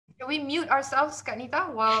Can we mute ourselves, Kak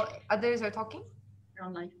Nita, while others are talking?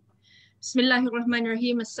 Online.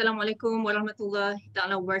 Bismillahirrahmanirrahim. Assalamualaikum warahmatullahi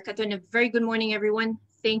ta'ala wabarakatuh. And a very good morning, everyone.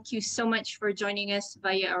 Thank you so much for joining us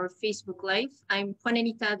via our Facebook Live. I'm Puan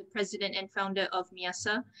Anita, the president and founder of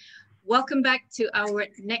Miasa. Welcome back to our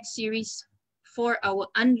next series for our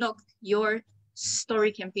Unlock Your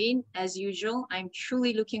Story campaign. As usual, I'm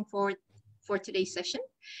truly looking forward for today's session,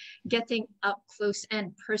 getting up close and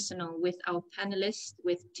personal with our panelists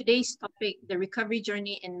with today's topic, the recovery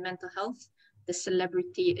journey in mental health, the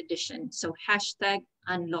celebrity edition. So hashtag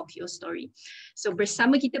unlock your story. So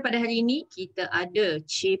bersama kita pada hari ini, kita ada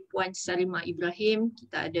Cik Puan Salimah Ibrahim,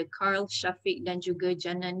 kita ada Carl Syafiq dan juga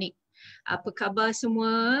Jana Nick. Apa khabar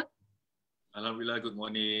semua? Alhamdulillah, good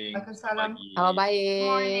morning. Waalaikumsalam. Oh, baik.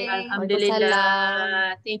 Morning.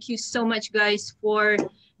 Alhamdulillah. Thank you so much guys for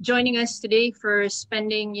joining us today for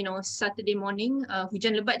spending, Saturday morning.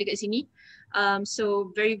 Hujan lebat dekat sini.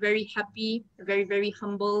 So very, very happy, very, very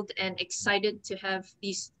humbled and excited to have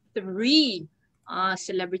these three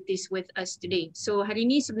celebrities with us today. So hari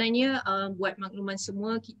ini sebenarnya buat makluman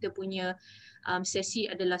semua, kita punya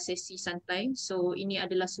sesi adalah sesi santai. So ini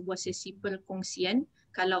adalah sebuah sesi perkongsian.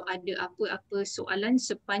 Kalau ada apa-apa soalan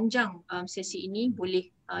sepanjang sesi ini,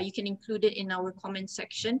 boleh you can include it in our comment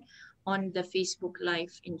section on the Facebook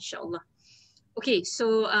Live, insyaAllah. Okay,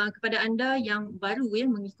 so kepada anda yang baru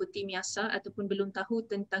mengikuti Miasa ataupun belum tahu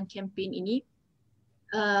tentang kempen ini,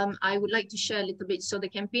 I would like to share a little bit. So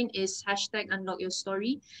the campaign is hashtag unlock your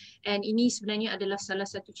story, and ini sebenarnya adalah salah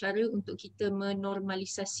satu cara untuk kita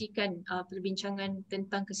menormalisasikan perbincangan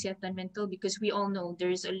tentang kesihatan mental, because we all know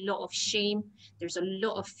there is a lot of shame, there's a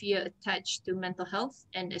lot of fear attached to mental health,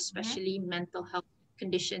 and especially mental health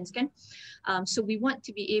conditions kan. So we want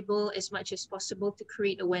to be able as much as possible to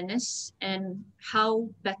create awareness, and how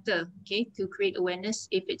better to create awareness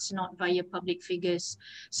if it's not via public figures.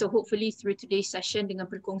 So hopefully through today's session dengan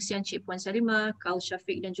perkongsian Cik Puan Salimah, Carl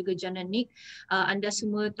Syafiq dan juga Jana Nick, anda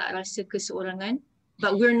semua tak rasa keseorangan,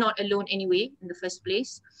 but we're not alone anyway in the first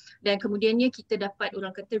place. Dan kemudiannya kita dapat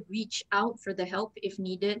orang kata reach out for the help if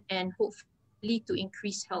needed, and hopefully to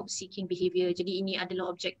increase help seeking behavior. Jadi ini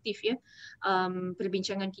adalah objektif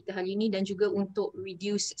perbincangan kita hari ini, dan juga untuk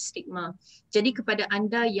reduce stigma. Jadi kepada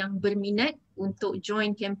anda yang berminat untuk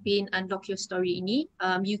join campaign Unlock Your Story ini,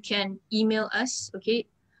 you can email us,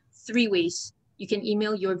 three ways. You can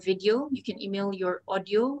email your video, you can email your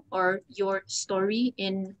audio or your story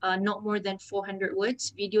in not more than 400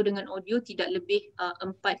 words. Video dengan audio tidak lebih 4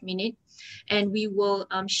 minit, and we will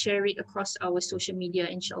share it across our social media,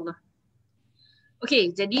 insyaAllah.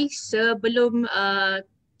 Okay, jadi sebelum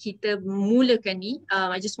kita mulakan ni,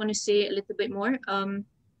 I just want to say a little bit more.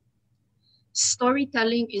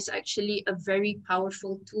 Storytelling is actually a very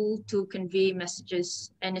powerful tool to convey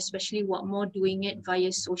messages, and especially what more doing it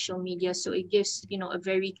via social media. So it gives, a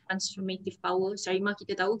very transformative power. Sarimah,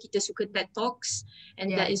 kita tahu kita suka TED Talks,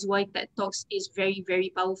 and that is why TED Talks is very,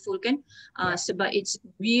 very powerful kan. Sebab it's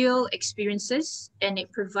real experiences, and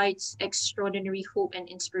it provides extraordinary hope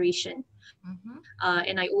and inspiration.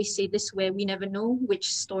 And I always say this, where we never know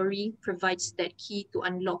which story provides that key to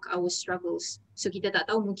unlock our struggles. So kita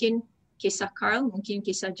tak tahu, mungkin kisah Carl, mungkin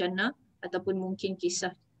kisah Jannah, ataupun mungkin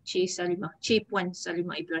kisah Cik Puan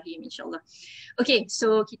Salimah Ibrahim, insyaAllah. Okay,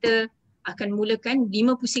 so kita akan mulakan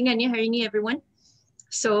 5 pusingan hari ni, everyone.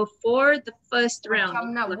 So for the first round,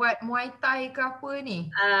 Macam nak buat Muay Thai ke apa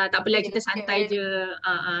ni? Tak apalah, kita santai je.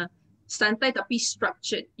 Santai tapi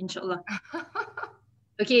structured, insyaAllah.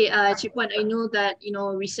 Okay, Cik Puan, I know that,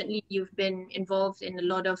 recently you've been involved in a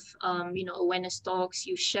lot of, awareness talks.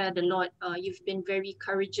 You've shared a lot. You've been very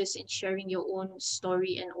courageous in sharing your own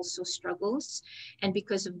story and also struggles. And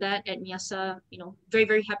because of that, at Miasa, very,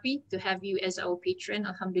 very happy to have you as our patron.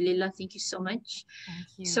 Alhamdulillah, thank you so much.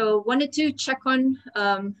 Thank you. So wanted to check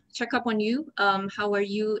up on you. How are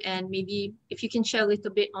you? And maybe if you can share a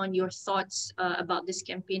little bit on your thoughts about this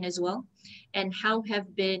campaign as well. And how have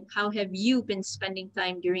you been spending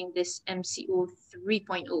time during this MCO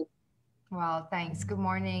 3.0? Well, thanks. Good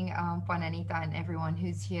morning, Puan Anita and everyone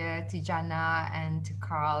who's here, to Jana and to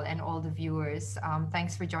Carl and all the viewers.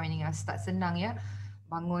 Thanks for joining us. Tak senang ya,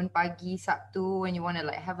 bangun pagi Sabtu when you want to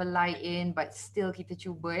have a lie in, but still kita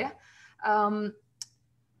cuba ya.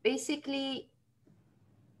 Basically,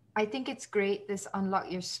 I think it's great this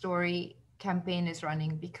Unlock Your Story campaign is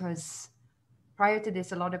running, because prior to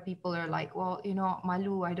this, a lot of people are like, well,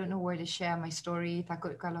 malu, I don't know where to share my story.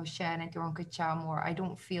 Takut kalau share nanti orang kecam, or I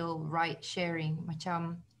don't feel right sharing.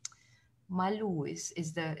 Macam malu is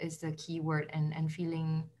the key word, and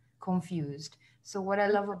feeling confused. So what I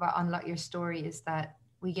love about Unlock Your Story is that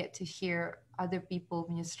we get to hear other people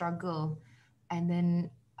when you struggle, and then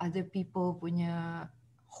other people punya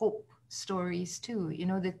hope stories too, you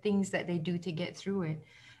know, the things that they do to get through it.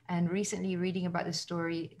 And recently reading about the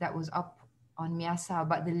story that was up on Miasa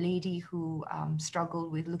about the lady who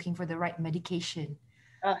struggled with looking for the right medication.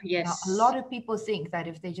 Now, a Yes. lot of people think that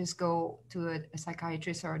if they just go to a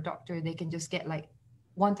psychiatrist or a doctor, they can just get like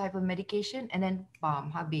one type of medication and then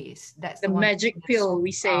bam, habis. That's The the one magic that's pill, sorted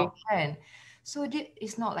we say. out, kan? So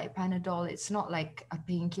it's not like Panadol, it's not like a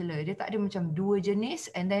painkiller. Dia tak ada macam dua jenis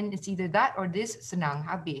and then it's either that or this, senang,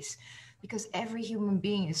 habis. Because every human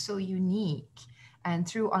being is so unique. And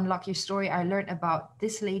through Unlock Your Story, I learned about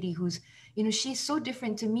this lady who's, you know, she's so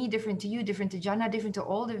different to me, different to you, different to Jana, different to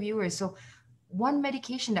all the viewers. So one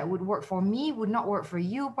medication that would work for me would not work for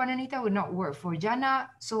you, Pananita, would not work for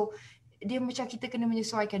Jana. So dia macam kita kena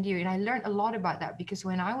menyesuaikan diri. And I learned a lot about that because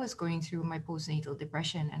when I was going through my postnatal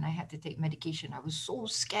depression and I had to take medication, I was so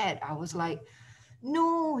scared. I was like,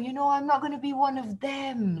 no, you know, I'm not going to be one of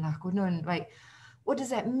them. Like, what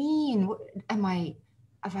does that mean?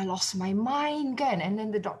 Have I lost my mind again? And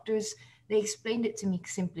then the doctors, they explained it to me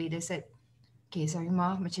simply. They said, okay,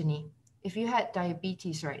 Sarima, macam ni, if you had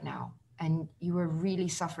diabetes right now and you were really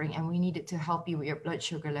suffering and we needed to help you with your blood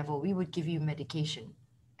sugar level, we would give you medication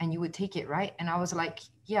and you would take it, right? And I was like,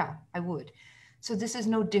 yeah, I would. So this is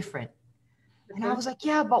no different. And I was like,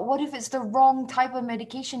 yeah, but what if it's the wrong type of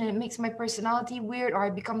medication and it makes my personality weird or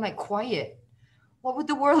I become like quiet? What would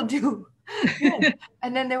the world do?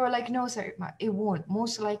 And then they were like, no, sir, it won't.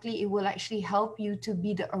 Most likely it will actually help you to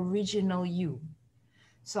be the original you.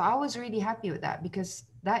 So I was really happy with that because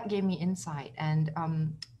that gave me insight. And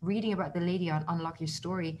reading about the lady on Unlock Your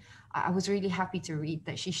Story, I was really happy to read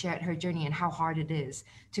that she shared her journey and how hard it is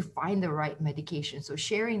to find the right medication. So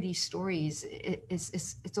sharing these stories,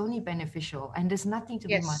 it's only beneficial and there's nothing to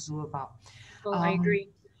be malu about. Oh, I agree.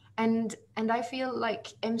 And I feel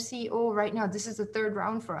like MCO right now, this is the third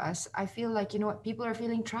round for us. I feel like, you know what, people are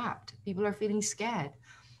feeling trapped. People are feeling scared.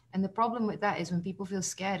 And the problem with that is when people feel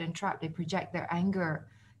scared and trapped, they project their anger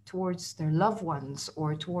towards their loved ones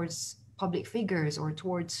or towards public figures or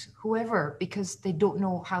towards whoever because they don't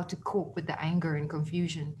know how to cope with the anger and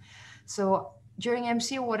confusion. So during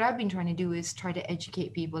MCO, what I've been trying to do is try to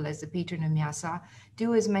educate people as the patron of Miasa,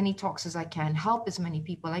 do as many talks as I can, help as many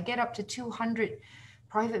people. I get up to 200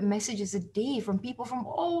 private messages a day from people from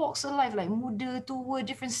all walks of life, like muda, tua,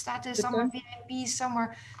 different status. Some are VIPs, some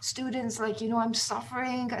are students. Like, you know, I'm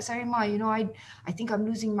suffering, Kak Sarima. You know, I think I'm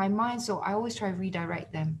losing my mind. So I always try to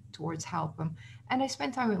redirect them towards help. And I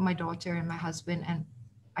spend time with my daughter and my husband, and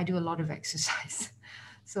I do a lot of exercise.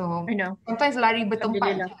 So I know. Sometimes lari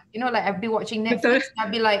bertempat. You know, like I'd be watching Netflix,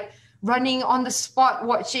 I'd be like running on the spot,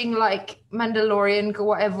 watching like Mandalorian or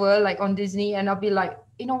whatever, like on Disney, and I'll be like,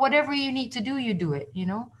 you know, whatever you need to do, you do it, you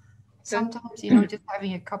know. Sometimes, you know, just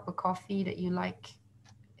having a cup of coffee that you like,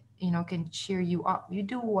 you know, can cheer you up. You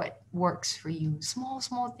do what works for you. Small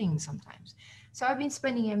things sometimes. So I've been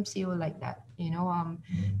spending MCO like that, you know,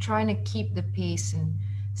 trying to keep the pace and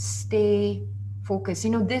stay focused.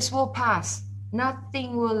 You know, this will pass.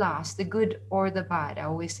 Nothing will last, the good or the bad, I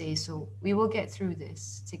always say. So we will get through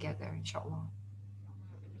this together, inshallah.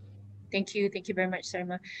 Thank you very much,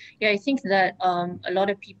 Sarima. Yeah, I think that a lot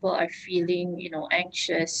of people are feeling, you know,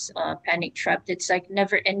 anxious, panic trapped. It's like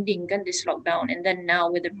never ending, this lockdown, and then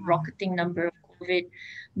now with the rocketing number of COVID,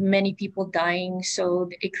 many people dying, so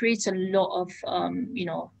it creates a lot of you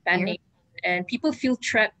know, panic, and people feel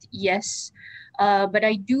trapped. Yes, but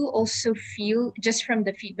I do also feel, just from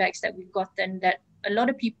the feedbacks that we've gotten, that a lot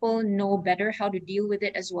of people know better how to deal with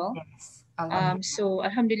it as well. Yes. So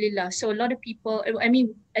Alhamdulillah. So a lot of people, I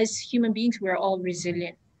mean, as human beings, we're all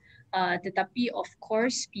resilient. Tetapi of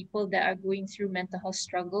course, people that are going through mental health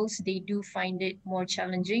struggles, they do find it more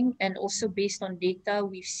challenging. And also based on data,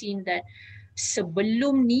 we've seen that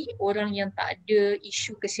sebelum ni, orang yang tak ada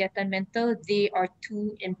isu kesihatan mental, they are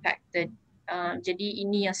too impacted. Jadi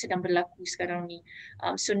ini yang sedang berlaku sekarang ni.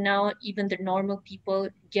 So now even the normal people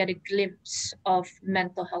get a glimpse of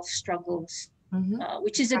mental health struggles.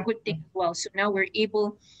 Which is a good thing as well. So now we're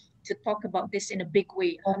able to talk about this in a big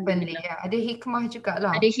way. Openly, yeah. Ada hikmah juga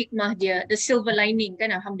lah. Ada hikmah dia, the silver lining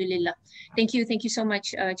kan, Alhamdulillah. Thank you so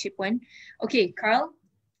much, Cik Puan. Okay, Carl,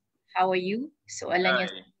 how are you? Soalan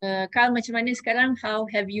yang Carl, macam mana sekarang? How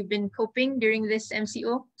have you been coping during this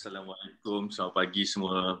MCO? Assalamualaikum, selamat pagi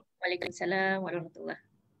semua. Waalaikumsalam warahmatullahi.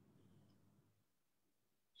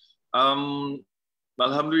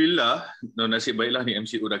 Alhamdulillah, nasib baiklah ni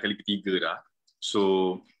MCO dah kali ketiga dah.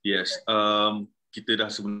 So yes, kita dah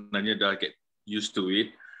sebenarnya dah get used to it.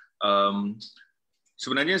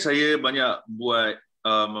 Sebenarnya saya banyak buat,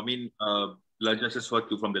 belajar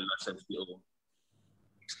sesuatu from the last MCO.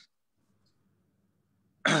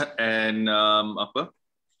 And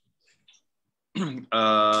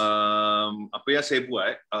apa yang saya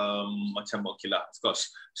buat macam okeylah, of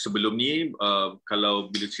course sebelum ni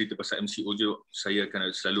kalau bila cerita pasal MCO je saya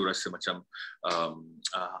akan selalu rasa macam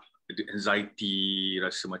anxiety,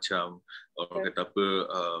 rasa macam orang kata apa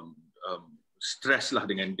stress lah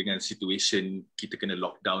dengan situation kita kena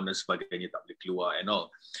lockdown dan sebagainya, tak boleh keluar and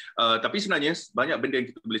all. Tapi sebenarnya banyak benda yang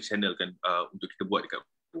kita boleh channelkan untuk kita buat dekat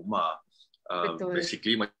rumah.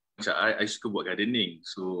 Basically macam I suka buat gardening,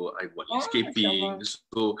 so I buat landscaping.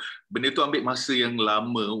 So benda tu ambil masa yang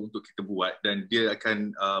lama untuk kita buat dan dia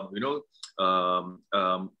akan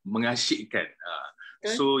mengasyikkan.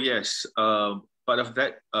 So yes, part of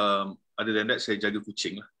that, other than that saya jaga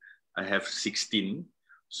kucing lah. I have 16.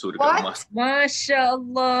 So dekat rumah. Masya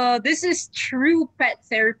Allah, this is true pet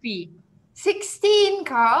therapy. 16,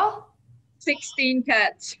 Carl? 16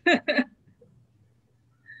 cats.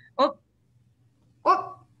 Oh.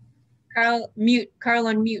 Carl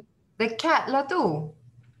on mute. The cat lah tu.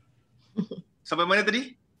 Sampai mana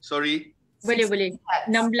tadi? Sorry. Boleh.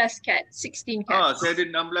 16 cat, 16 cats. Saya ada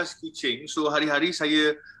 16 kucing. So hari-hari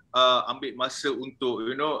saya ambil masa untuk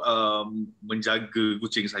menjaga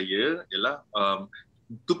kucing saya. Yalah,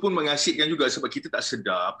 itu pun mengasyikkan juga sebab kita tak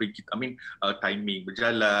sedar apa yang kita, timing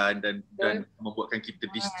berjalan dan membuatkan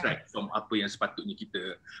kita distract from apa yang sepatutnya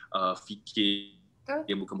kita fikir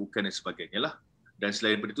yang bukan-bukan dan sebagainya lah. Dan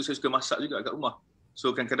selain daripada itu saya suka masak juga kat rumah.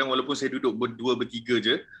 So kadang-kadang walaupun saya duduk berdua bertiga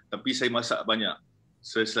je, tapi saya masak banyak.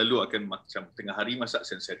 Saya selalu akan macam tengah hari masak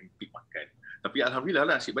saya repeat makan. Tapi alhamdulillah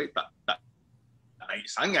lah, nasib baik tak naik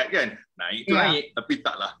sangat kan. Naik tu naik, tapi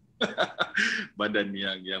taklah badan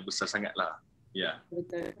yang besar sangat lah. Ya.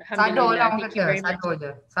 Betul. Sado lah orang kata, sado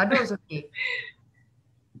je. Sado is okay.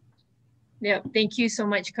 Yeah, thank you so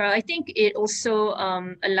much, Carl. I think it also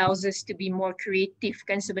allows us to be more creative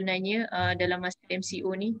kan sebenarnya dalam masa MCO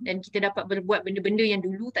ni, dan kita dapat berbuat benda-benda yang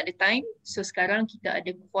dulu tak ada time. So sekarang kita ada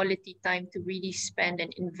quality time to really spend and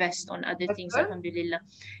invest on other things. Alhamdulillah.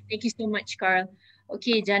 Thank you so much, Carl.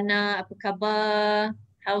 Okay, Jana, apa khabar?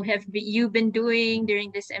 How have you been doing during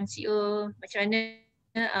this MCO? Macam mana?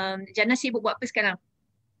 Jana sibuk buat apa sekarang?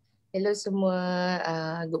 Hello semua,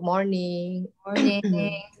 good morning. Morning.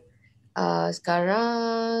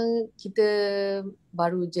 Sekarang kita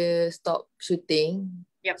baru je stop shooting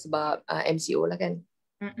sebab MCO lah kan.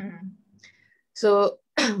 So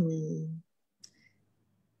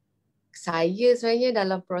saya sebenarnya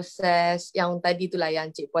dalam proses yang tadi itulah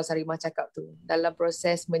yang Cik Puan Sarimah cakap tu, dalam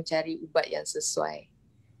proses mencari ubat yang sesuai.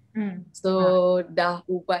 So dah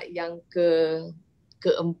ubat yang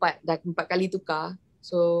keempat, dah 4 kali tukar.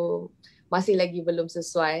 So masih lagi belum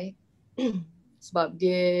sesuai. Sebab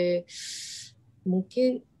dia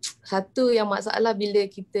mungkin satu yang masalah bila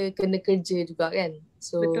kita kena kerja juga kan.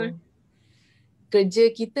 So betul. Kerja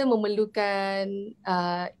kita memerlukan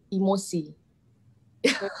emosi.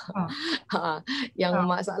 Yang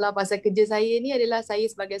masalah pasal kerja saya ni adalah saya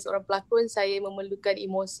sebagai seorang pelakon, saya memerlukan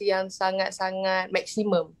emosi yang sangat-sangat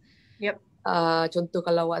maksimum. Contoh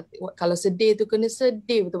kalau sedih tu kena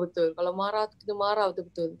sedih betul-betul, kalau marah tu kena marah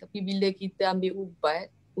betul-betul. Tapi bila kita ambil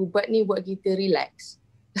ubat ni buat kita relax.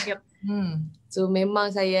 So memang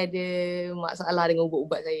saya ada masalah dengan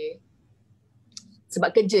ubat-ubat saya sebab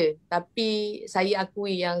kerja. Tapi saya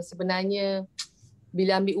akui yang sebenarnya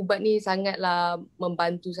bila ambil ubat ni sangatlah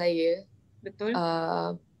membantu saya. Betul.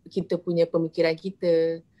 Kita punya pemikiran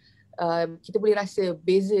kita, kita boleh rasa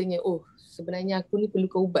bezanya. Oh, sebenarnya aku ni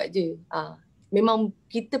perlukan ubat je. Memang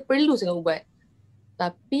kita perlu sangat ubat.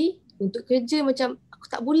 Tapi untuk kerja macam aku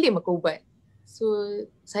tak boleh makan ubat. So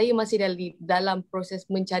saya masih dalam proses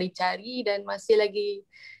mencari-cari dan masih lagi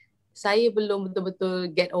saya belum betul-betul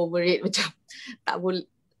get over it, macam tak boleh,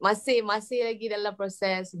 masih lagi dalam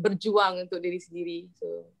proses berjuang untuk diri sendiri.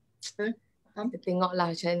 So kita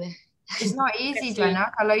tengoklah macam mana. It's not easy,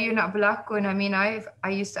 Jana. Kalau you nak berlakon, I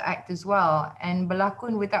used to act as well, and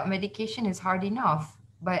berlakon without medication is hard enough.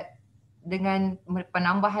 But dengan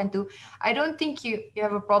penambahan tu, I don't think you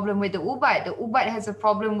have a problem with the ubat. The ubat has a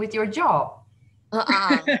problem with your job.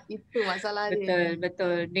 Itu masalah dia.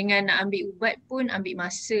 Betul. Dengan nak ambil ubat pun ambil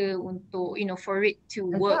masa untuk for it to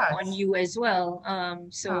work on you as well.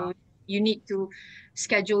 So you need to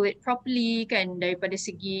schedule it properly kan, daripada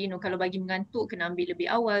segi kalau bagi mengantuk kena ambil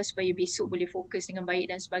lebih awal supaya besok boleh fokus dengan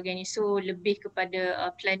baik dan sebagainya. So lebih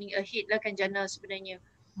kepada planning ahead lah kan Jana sebenarnya.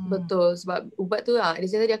 Betul, sebab ubat tu di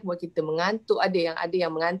sini tadi aku buat kita mengantuk, ada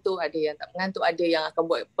yang mengantuk, ada yang tak mengantuk, ada yang akan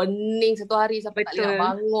buat pening satu hari sampai tak boleh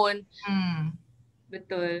bangun.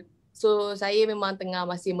 Betul. So saya memang tengah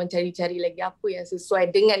masih mencari-cari lagi apa yang sesuai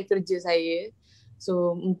dengan kerja saya.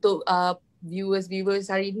 So untuk viewers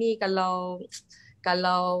hari ni, kalau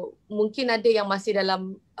kalau mungkin ada yang masih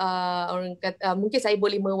dalam orang kata, mungkin saya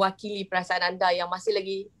boleh mewakili perasaan anda yang masih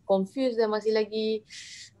lagi confused dan masih lagi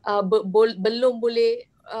belum boleh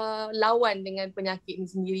lawan dengan penyakit ni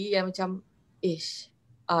sendiri, yang macam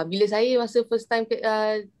bila saya masa first time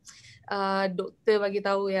doktor bagi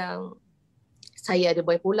tahu yang saya ada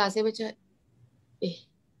bipolar, saya macam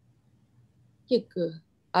ya ke?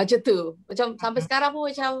 Macam tu. Macam sampai sekarang pun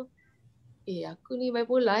macam aku ni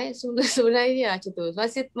bipolar sebenarnya macam tu.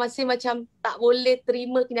 Masih macam tak boleh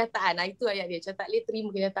terima kenyataan. Itu ayat dia, macam tak boleh terima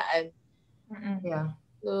kenyataan.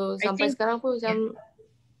 So sampai sekarang pun macam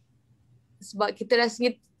sebab kita rasa,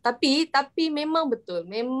 tapi memang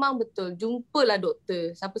betul jumpalah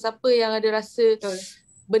doktor. Siapa-siapa yang ada rasa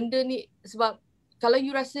benda ni, sebab kalau you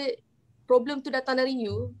rasa problem tu datang dari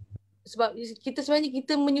you, sebab kita sebenarnya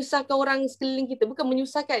kita menyusahkan orang sekeliling kita, bukan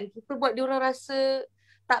menyusahkan, kita buat dia orang rasa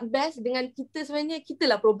tak best dengan kita, sebenarnya kita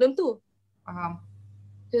lah problem tu.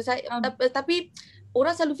 So, tapi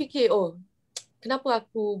orang selalu fikir, kenapa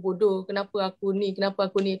aku bodoh, kenapa aku ni.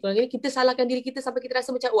 Kita salahkan diri kita sampai kita rasa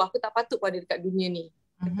macam aku tak patut pada dekat dunia ni.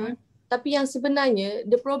 Betul. Tapi yang sebenarnya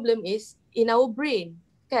the problem is in our brain,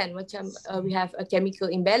 kan? Macam we have a chemical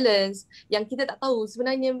imbalance yang kita tak tahu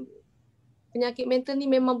sebenarnya. Penyakit mental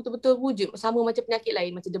ni memang betul-betul wujud, sama macam penyakit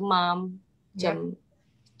lain, macam demam,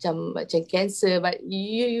 macam cancer, but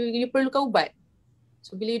you perlukan ubat.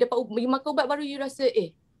 So bila you makan ubat baru you rasa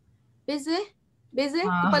beza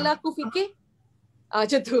kepala aku fikir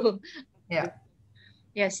macam tu.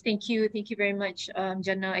 Yes, thank you very much,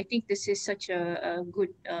 Jannah. I think this is such a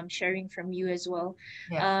good sharing from you as well.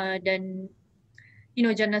 Dan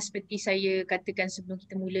Jannah, seperti saya katakan sebelum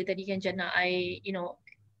kita mula tadi kan, Jannah,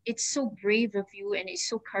 it's so brave of you and it's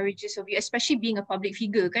so courageous of you, especially being a public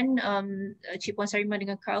figure kan, Cik Puan Sarimah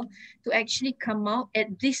dengan Carl, to actually come out at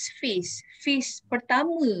this phase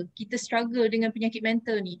pertama kita struggle dengan penyakit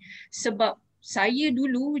mental ni. Sebab saya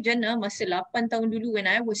dulu, Jannah, masa 8 tahun dulu when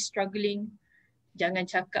I was struggling, jangan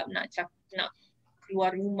cakap nak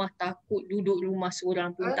keluar rumah takut, duduk rumah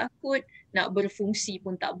seorang pun takut, nak berfungsi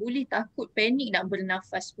pun tak boleh, takut, panik, nak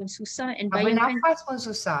bernafas pun susah. And bernafas pun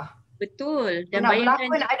susah. Betul. Dan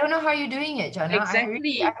bayangkan, I don't know how you're doing it, Jannah.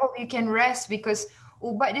 Exactly. I hope you can rest, because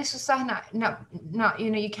ubat dia susah nak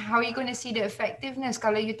how are you going to see the effectiveness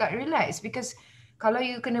kalau you tak relax? Because kalau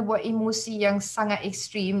you kena buat emosi yang sangat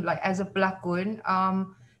extreme, like as a pelakon,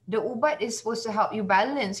 the ubat is supposed to help you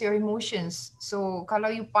balance your emotions. So kalau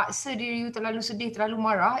you paksa diri you terlalu sedih, terlalu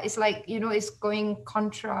marah, it's like, it's going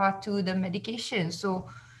contra to the medication. So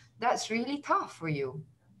that's really tough for you.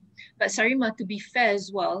 But Sarimah, to be fair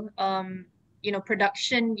as well,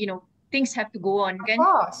 production, things have to go on, kan? Of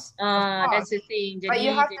course. That's the thing. But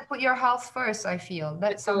you have to put your health first, I feel.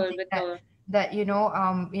 That's something that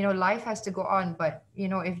life has to go on. But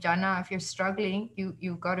if Jannah, if you're struggling,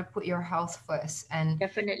 you got to put your health first. And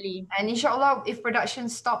definitely. And inshallah, if production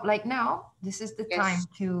stop like now, this is the time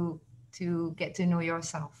to get to know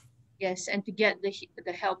yourself. Yes, and to get the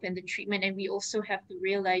help and the treatment. And we also have to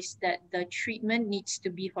realize that the treatment needs to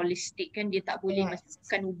be holistic, kan? Dia tak boleh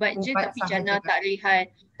makan ubat je, tapi Jannah tak rehat,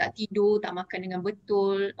 tak tidur, tak makan dengan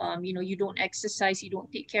betul. You don't exercise, you don't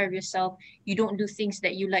take care of yourself, you don't do things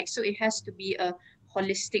that you like. So it has to be a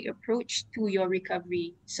holistic approach to your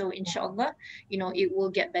recovery. So insyaAllah, it will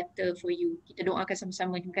get better for you. Kita doakan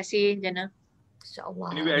sama-sama. Terima kasih, Jannah. InsyaAllah.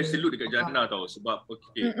 Anyway, I salute dekat Jannah tau, sebab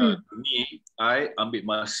ni I ambil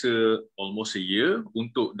masa almost a year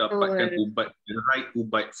untuk dapatkan ubat, the right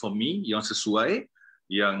ubat for me yang sesuai,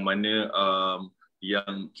 yang mana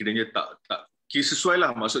yang kiranya tak sesuai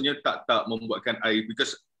lah, maksudnya tak membuatkan I,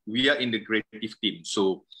 because we are in the creative team.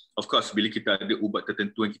 So of course bila kita ada ubat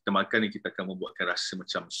tertentu yang kita makan, kita akan membuatkan rasa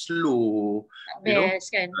macam slow,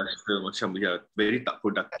 kan? Rasa macam very tak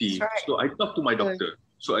produktif. Right. So I talk to my doctor.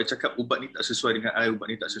 So I cakap ubat ni tak sesuai dengan I, ubat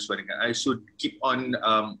ni tak sesuai dengan I. So keep on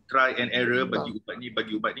try and error, bagi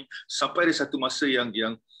ubat ni sampai ada satu masa yang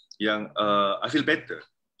I feel better.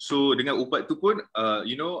 So dengan ubat tu pun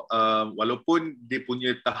walaupun dia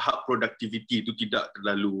punya tahap productivity tu tidak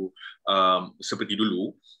terlalu seperti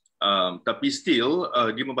dulu, tapi still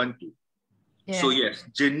dia membantu. So yes,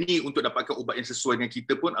 journey untuk dapatkan ubat yang sesuai dengan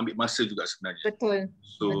kita pun ambil masa juga sebenarnya. Betul.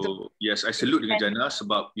 So yes, I salute dengan Jannah,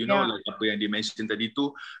 sebab like apa yang dia mention tadi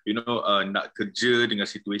tu, nak kerja dengan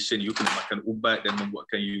situation, you kena makan ubat dan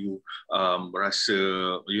membuatkan you rasa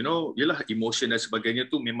yalah, emotion dan sebagainya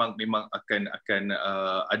tu memang akan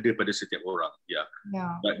ada pada setiap orang.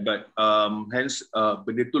 But hence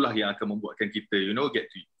benda itulah yang akan membuatkan kita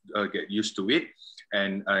get used to it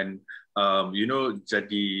and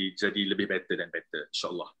jadi lebih better dan better,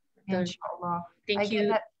 insyaAllah. InsyaAllah. Thank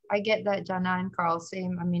you. get that, Jana and Carl,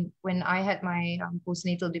 same. I mean, when I had my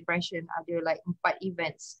postnatal depression, there were like 4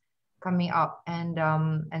 events coming up, and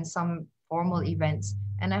some formal events,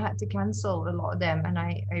 and I had to cancel a lot of them, and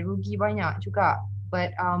I rugi banyak juga.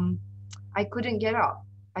 But I couldn't get up.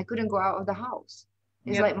 I couldn't go out of the house.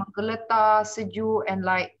 It's like menggeletar, sejuk, and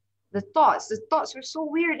like the thoughts were so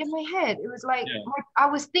weird in my head. It was like I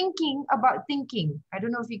was thinking about thinking. I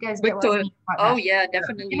don't know if you guys get what I mean about that. Oh yeah,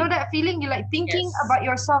 definitely. You know that feeling? You're like thinking about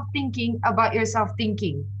yourself, thinking about yourself,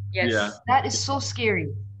 thinking. Yes. Yeah. That is so scary.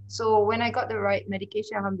 So when I got the right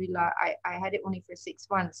medication, alhamdulillah, I had it only for 6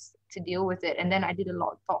 months to deal with it. And then I did a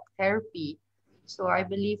lot of talk therapy. So I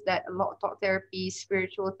believe that a lot of talk therapy,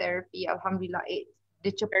 spiritual therapy, alhamdulillah,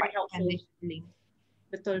 dia cepatkan the healing.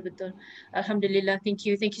 Betul. Alhamdulillah. Thank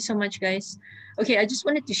you so much, guys. Okay, I just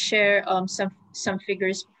wanted to share some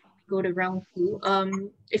figures. Go to round 2.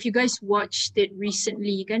 If you guys watched it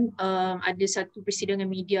recently, kan, ada satu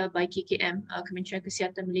persidangan media by KKM, Kementerian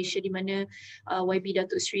Kesihatan Malaysia, di mana YB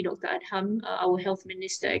Datuk Seri Dr. Adham, our health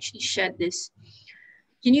minister, actually shared this.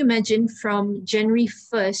 Can you imagine from January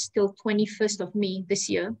 1st till 21st of May this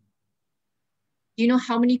year? Do you know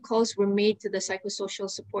how many calls were made to the psychosocial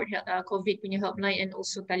support COVID punya helpline and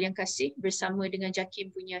also Talian Kasih bersama dengan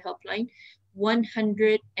JAKIM punya helpline?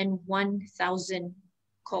 101,000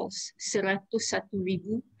 calls,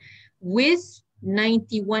 101,000, with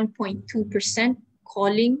 91.2%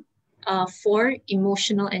 calling for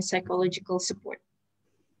emotional and psychological support.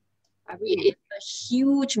 It is a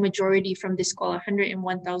huge majority from this call, 101,000.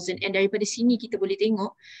 And daripada sini kita boleh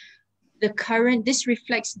tengok this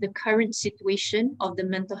reflects the current situation of the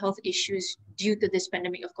mental health issues due to this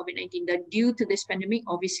pandemic of COVID-19. Due to this pandemic,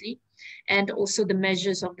 obviously, and also the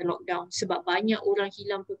measures of the lockdown. Sebab banyak orang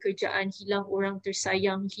hilang pekerjaan, hilang orang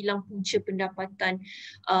tersayang, hilang punca pendapatan,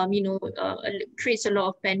 creates a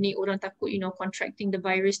lot of panic. Orang takut, contracting the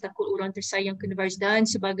virus, takut orang tersayang kena virus dan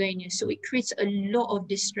sebagainya. So it creates a lot of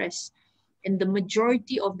distress. And the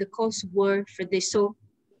majority of the calls were for this. So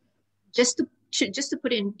just to put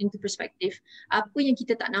it into perspective, apa yang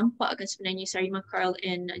kita tak nampak kan sebenarnya, Sarima, Carl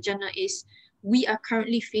and Jana, is we are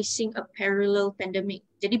currently facing a parallel pandemic.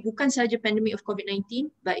 Jadi bukan sahaja pandemic of COVID-19,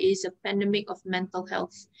 but it is a pandemic of mental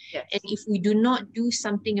health. Yes. And if we do not do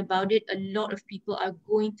something about it, a lot of people are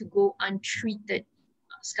going to go untreated.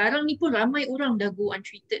 Sekarang ni pun ramai orang dah go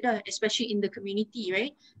untreated dah, especially in the community,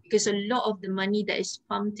 right? Because a lot of the money that is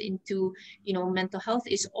pumped into, mental health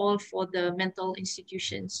is all for the mental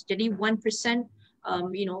institutions. Jadi 1%,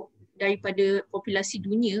 daripada populasi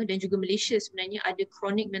dunia dan juga Malaysia sebenarnya ada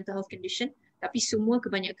chronic mental health condition, tapi semua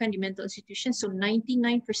kebanyakan di mental institution. So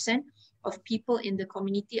 99% of people in the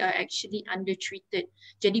community are actually undertreated.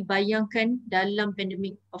 Jadi bayangkan dalam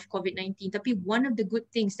pandemic of COVID-19. Tapi one of the good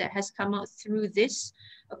things that has come out through this,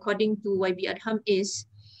 according to YB Adham, is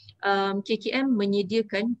KKM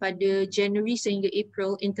menyediakan pada January sehingga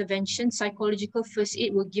April intervention psychological first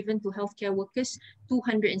aid were given to healthcare workers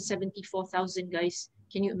 274,000, guys.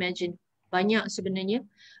 Can you imagine? Banyak sebenarnya.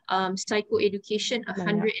 Psychoeducation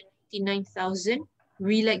 199,000.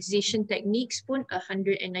 Relaxation techniques pun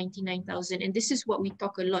 199,000. And this is what we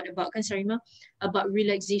talk a lot about, kan Sarima? About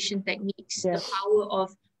relaxation techniques, the power of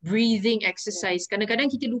breathing exercise. Kadang-kadang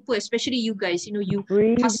kita lupa, especially you guys, you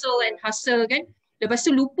hustle kan? Lepas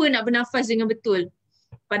tu lupa nak bernafas dengan betul.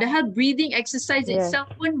 Padahal breathing exercise itself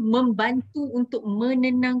pun membantu untuk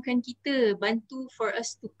menenangkan kita, bantu for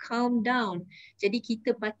us to calm down. Jadi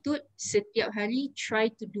kita patut setiap hari try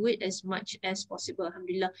to do it as much as possible,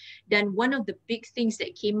 alhamdulillah. Dan one of the big things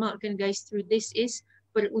that came out kan guys through this is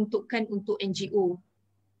peruntukan untuk NGO.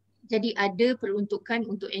 Jadi ada peruntukan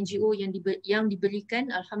untuk NGO yang diberikan,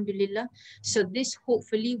 alhamdulillah. So this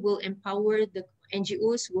hopefully will empower the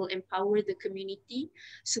NGOs, will empower the community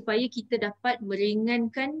supaya kita dapat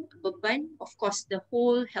meringankan beban, of course, the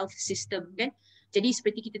whole health system, kan? Jadi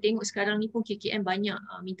seperti kita tengok sekarang ni pun KKM banyak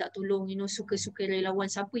minta tolong, suka-suka relawan,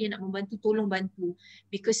 siapa yang nak membantu, tolong bantu.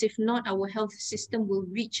 Because if not, our health system will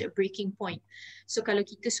reach a breaking point. So kalau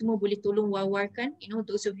kita semua boleh tolong war-warkan,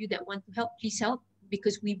 those of you that want to help, please help,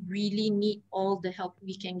 because we really need all the help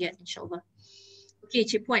we can get, insyaAllah. Okay,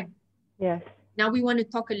 Cik Puan. Yes. Now we want to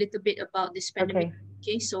talk a little bit about this pandemic.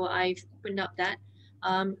 Okay, so I've opened up that.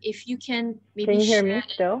 If you can maybe Can you hear me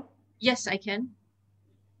still? Yes, I can.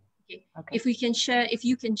 Okay. If you can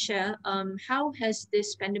share, how has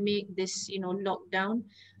this pandemic, this lockdown,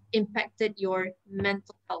 impacted your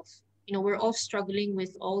mental health? We're all struggling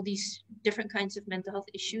with all these different kinds of mental health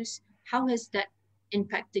issues. How has that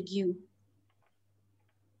impacted you?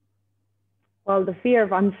 Well, the fear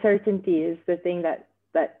of uncertainty is the thing that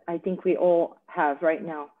I think we all have right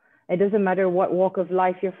now. It doesn't matter what walk of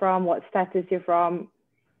life you're from, what status you're from.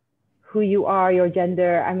 who you are, your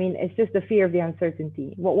gender. I mean, it's just the fear of the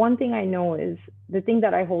uncertainty. But one thing I know is the thing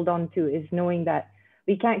that I hold on to is knowing that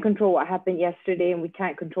we can't control what happened yesterday and we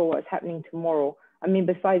can't control what's happening tomorrow. I mean,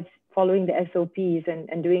 besides following the SOPs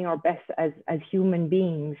and doing our best as human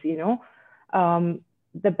beings, you know,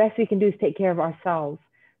 the best we can do is take care of ourselves.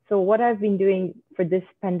 So what I've been doing for this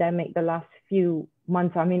pandemic, the last few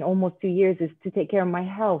months, I mean, almost 2 years, is to take care of my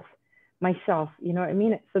health, myself, you know what I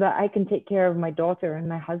mean? So that I can take care of my daughter and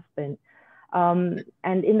my husband. And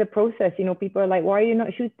in the process, you know, people are like, why are you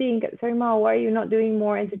not shooting? Sorry, Ma, why are you not doing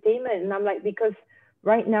more entertainment? And I'm like, because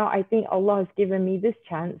right now, I think Allah has given me this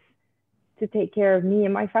chance to take care of me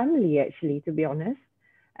and my family, actually, to be honest.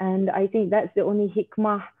 And I think that's the only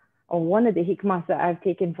hikmah, or one of the hikmahs that I've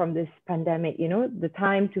taken from this pandemic, you know, the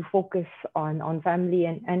time to focus on family,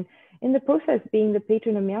 and in the process, being the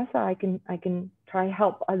patron of Miasa, I can try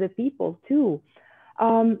help other people too.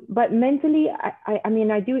 But mentally, I mean,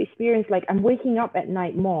 I do experience, like, I'm waking up at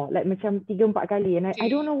night more, like macam 3-4 kali, and I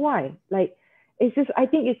don't know why. Like, it's just, I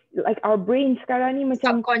think it's like our brain sekarang ni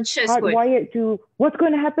macam hardwired to what's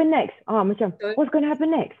going to happen next. Macam what's going to happen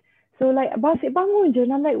next. So like, asyik bangun je, and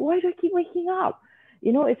I'm like, why do I keep waking up?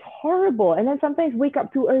 You know, it's horrible. And then sometimes wake up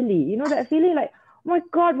too early. You know, that feeling like, oh my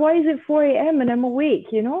God, why is it 4 a.m. and I'm awake,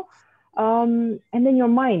 you know? And then your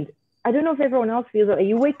mind, I don't know if everyone else feels like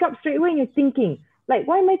you wake up straight away and you're thinking, like,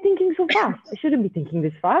 why am I thinking so fast? I shouldn't be thinking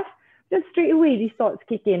this fast. Just straight away, these thoughts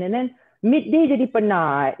kick in. And then midday jadi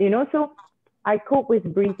penat, you know? So I cope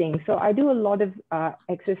with breathing. So I do a lot of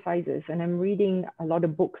exercises, and I'm reading a lot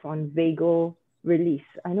of books on vagal release.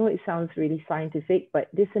 I know it sounds really scientific, but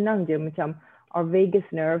dia senang je, macam our vagus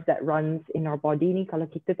nerve that runs in our body ni, kalau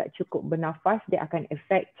kita tak cukup bernafas, dia akan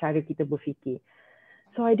affect cara kita berfikir.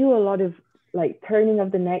 So I do a lot of like turning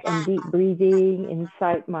of the neck and deep breathing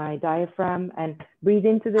inside my diaphragm, and breathe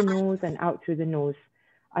into the nose and out through the nose.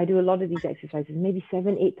 I do a lot of these exercises, maybe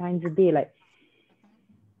 7-8 times a day, like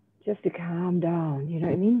just to calm down, you know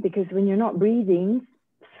what I mean? Because when you're not breathing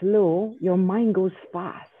slow, your mind goes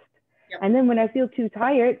fast. Yep. And then when I feel too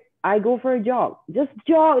tired, I go for a jog. Just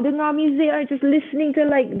jog, dengar music, just listening to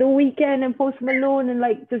like The Weeknd and Post Malone, and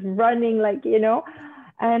like just running, like, you know,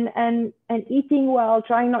 and eating well,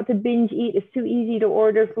 trying not to binge eat. It's too easy to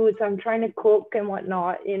order food, so I'm trying to cook and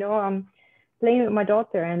whatnot, you know. I'm playing with my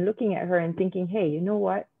daughter and looking at her and thinking, hey, you know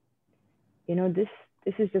what? You know, this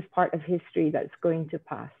is just part of history that's going to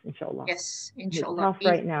pass, inshallah. Yes, inshallah. It's tough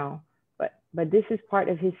right now, but this is part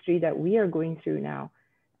of history that we are going through now.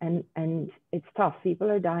 And it's tough. People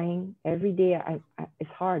are dying every day. It's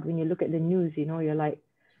hard when you look at the news, you know, you're like,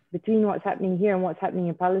 between what's happening here and what's happening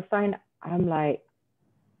in Palestine, I'm like,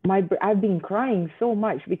 I've been crying so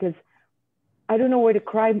much because I don't know where to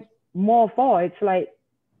cry more for. It's like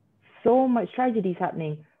so much tragedy is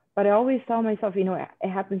happening. But I always tell myself, you know, it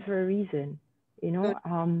happens for a reason, you know,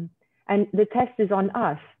 and the test is on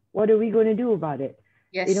us. What are we going to do about it?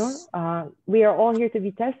 Yes. You know, we are all here to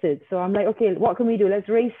be tested. So I'm like, okay, what can we do? Let's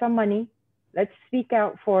raise some money. Let's speak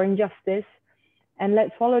out for injustice, and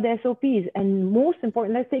let's follow the SOPs. And most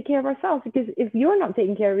important, let's take care of ourselves, because if you're not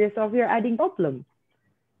taking care of yourself, you're adding problems.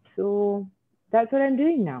 So that's what I'm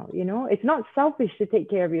doing now. You know, it's not selfish to take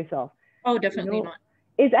care of yourself. Oh, definitely, you know, not.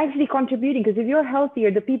 It's actually contributing, because if you're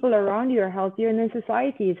healthier, the people around you are healthier, and then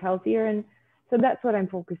society is healthier. And so that's what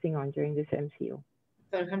I'm focusing on during this MCO.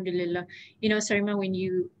 Alhamdulillah. You know, Sarimah, when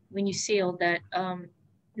you say all that,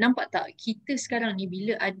 nampak tak kita sekarang ni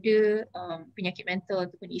bila ada penyakit mental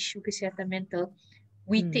ataupun isu kesihatan mental,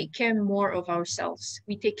 we take care more of ourselves.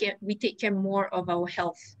 We take care more of our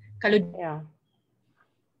health. Kalau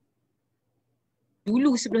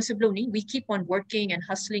dulu sebelum ni, we keep on working and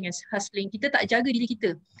hustling. Kita tak jaga diri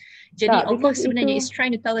kita. Jadi Allah sebenarnya is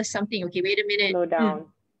trying to tell us something. Okay, wait a minute. Slow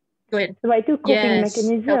down. Go ahead. Sebab itu coping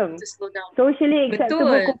mechanism. Socially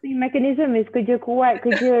acceptable coping mechanism is kerja kuat,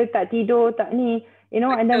 kerja tak tidur, tak ni, you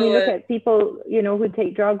know. And then we look at people, you know, who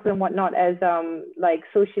take drugs and whatnot as like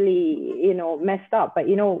socially, you know, messed up. But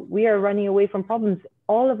you know, we are running away from problems.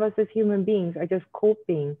 All of us as human beings are just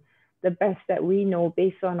coping the best that we know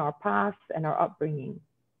based on our past and our upbringing.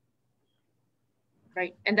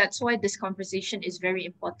 Right, and that's why this conversation is very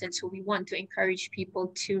important. So we want to encourage people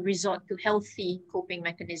to resort to healthy coping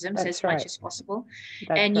mechanisms much as possible.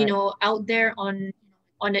 And you know, out there on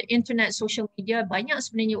the internet, social media, banyak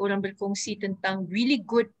sebenarnya orang berkongsi tentang really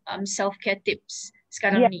good self-care tips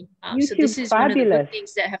sekarang ni. So this is one of the good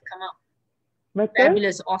things that have come out.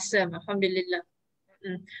 Fabulous, awesome, alhamdulillah.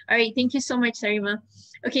 All right, thank you so much, Sarimah.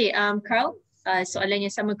 Okay, Carl, soalan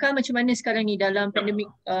yang sama, Kak, macam mana sekarang ni dalam pandemik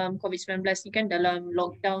COVID-19 ni kan, dalam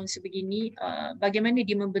lockdown sebegini, bagaimana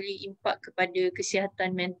dia memberi impak kepada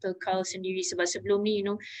kesihatan mental Kak sendiri? Sebab sebelum ni,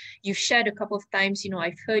 you've shared a couple of times,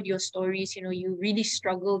 I've heard your stories, you really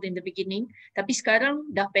struggled in the beginning, tapi sekarang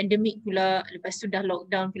dah pandemik pula, lepas tu dah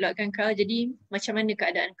lockdown pula kan Kak, jadi macam mana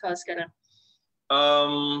keadaan Kak sekarang?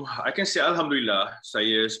 I can say Alhamdulillah,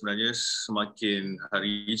 saya sebenarnya semakin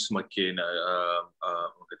hari semakin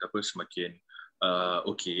semakin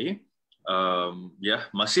okay.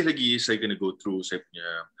 Masih lagi saya kena go through saya punya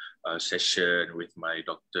session with my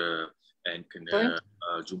doctor and kena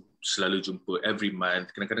selalu jumpa every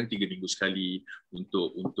month, kadang-kadang 3 minggu sekali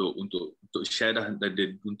untuk share dan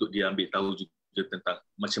untuk dia ambil tahu juga tentang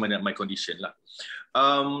macam mana my condition lah.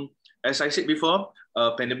 As I said before,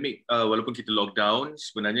 pandemic, walaupun kita lockdown,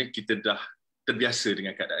 sebenarnya kita dah terbiasa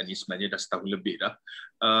dengan keadaan ini, sebenarnya dah setahun lebih dah.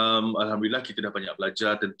 Alhamdulillah kita dah banyak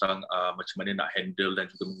belajar tentang macam mana nak handle dan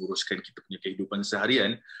juga menguruskan kita punya kehidupan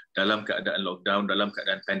seharian dalam keadaan lockdown, dalam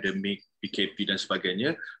keadaan pandemik, PKP dan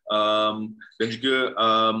sebagainya, dan juga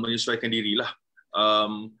menyesuaikan dirilah.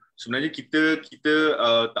 Sebenarnya kita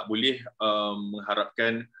tak boleh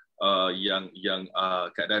mengharapkan yang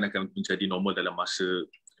keadaan akan menjadi normal dalam masa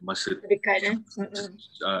dekat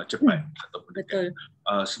cepat ataupun betul.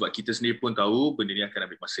 Sebab kita sendiri pun tahu benda ni akan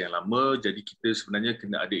ambil masa yang lama, jadi kita sebenarnya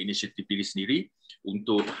kena ada inisiatif diri sendiri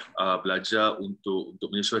untuk belajar untuk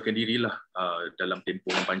menyesuaikan dirilah dalam tempoh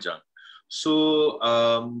yang panjang. So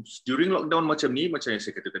during lockdown macam ni, macam yang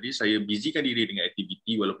saya kata tadi, saya busykan diri dengan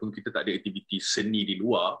aktiviti, walaupun kita tak ada aktiviti seni di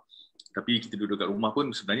luar, tapi kita duduk kat rumah pun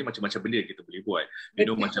sebenarnya macam-macam benda yang kita boleh buat.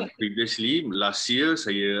 Macam previously, last year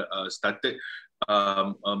saya started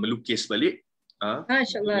melukis balik.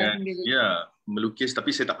 Masya-Allah. Melukis, tapi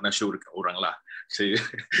saya tak pernah show dekat orang lah. Saya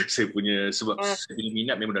punya, sebab saya punya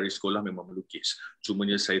minat memang dari sekolah memang melukis.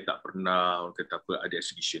 Cumanya saya tak pernah orang kata ada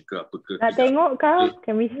exhibition ke apa ke. Nak tengok kau?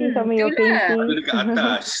 Can we see some of your painting? Ada dekat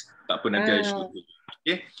atas. Tak apa, nanti I show.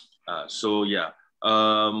 Okay. So yeah.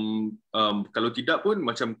 Kalau tidak pun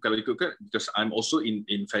macam kalau ikutkan, because I'm also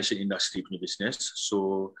in fashion industry punya business,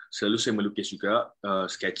 so selalu saya melukis juga,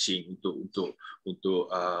 sketching untuk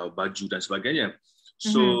baju dan sebagainya.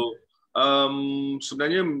 So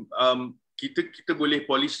sebenarnya kita boleh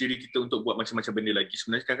polish diri kita untuk buat macam-macam benda lagi.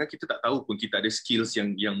 Sebenarnya kadang-kadang kita tak tahu pun kita ada skills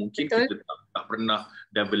yang mungkin kita tak pernah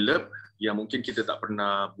develop, yang mungkin kita tak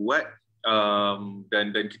pernah buat,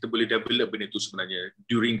 dan kita boleh develop benda itu sebenarnya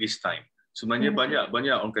during this time. Sebenarnya banyak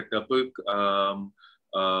orang kata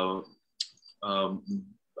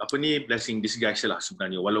blessing disguise lah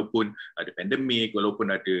sebenarnya, walaupun ada pandemik, walaupun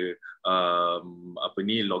ada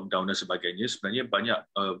lockdown dan sebagainya, sebenarnya banyak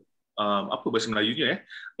apa bahasa Melayunya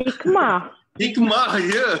hikmah,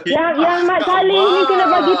 ya. Yang Mak Saleh ni kena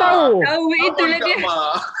bagi tahu. Itulah dia.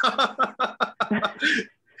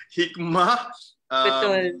 Hikmah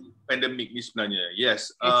betul. Pandemik ni sebenarnya.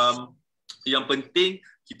 Yes. Yang penting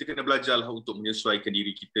kita kena belajarlah untuk menyesuaikan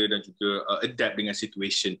diri kita dan juga adapt dengan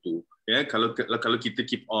situation tu. Ya, kalau kita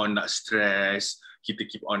keep on nak stress, kita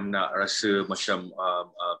keep on nak rasa macam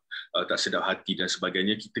tak sedap hati dan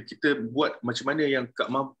sebagainya, kita buat macam mana yang Kak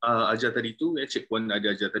Mam ajar tadi tu, Cik Puan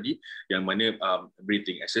ada ajar tadi, yang mana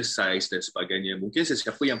breathing exercise dan sebagainya. Mungkin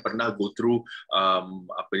sesiapa yang pernah go through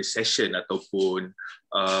session ataupun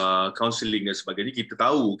counselling dan sebagainya, kita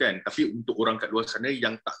tahu kan. Tapi untuk orang kat luar sana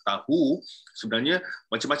yang tak tahu, sebenarnya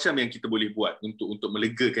macam-macam yang kita boleh buat untuk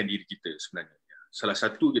melegakan diri kita sebenarnya. Salah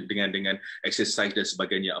satu dengan exercise dan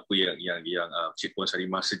sebagainya, apa yang Cik Puan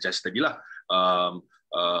Sarimah suggest tadilah.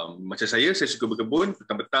 Macam saya suka berkebun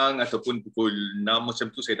petang-petang ataupun pukul 6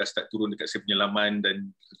 macam tu, saya dah start turun dekat saya punya laman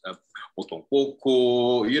dan potong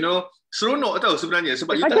pokok, seronok tau sebenarnya.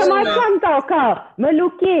 Sebab macam-macam tau kau,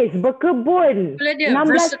 melukis, berkebun,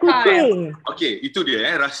 16 kucing. Okay, itu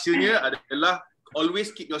dia rahsianya adalah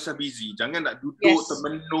always keep yourself busy. Jangan nak duduk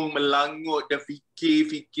termenung, melangut dan fikir,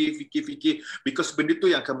 because benda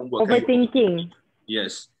tu yang akan membuatkan overthinking.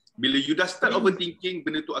 Yes. Bila you dah start overthinking,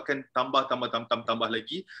 benda tu akan tambah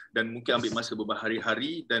lagi, dan mungkin ambil masa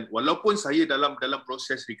berhari-hari. Dan walaupun saya dalam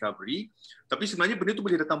proses recovery, tapi sebenarnya benda tu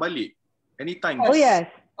boleh datang balik anytime. Oh yes,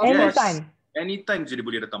 anytime. Anytime je dia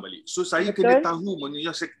boleh datang balik. So saya kena tahu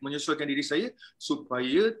menyesuaikan diri saya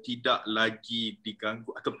supaya tidak lagi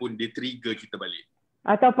diganggu ataupun dia trigger kita balik.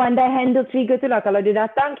 Atau pandai handle trigger tu lah. Kalau dia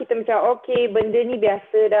datang, kita macam okay, benda ni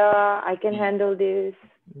biasa dah, I can handle this.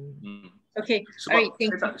 Okay, sebab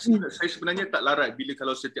saya sebenarnya tak larat bila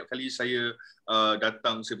kalau setiap kali saya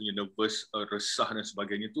datang, saya punya nervous, resah dan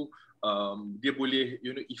sebagainya tu, dia boleh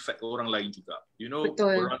effect orang lain juga.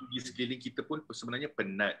 Betul. Orang di sekeliling kita pun sebenarnya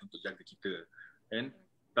penat untuk jaga kita, kan?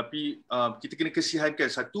 Tapi kita kena kasihankan.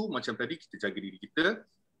 Satu, macam tadi kita jaga diri kita,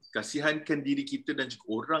 kasihankan diri kita dan juga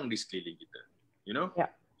orang di sekeliling kita. You know?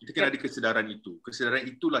 Yeah. Kita kena ada kesedaran itu. Kesedaran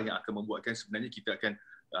itulah yang akan membuatkan sebenarnya kita akan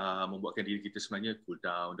membuatkan diri kita sebenarnya cool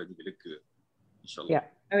down dan juga lega. InsyaAllah. Yeah.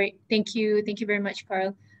 Alright, thank you very much,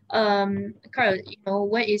 Carl. Carl, you know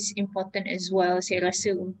what is important as well, saya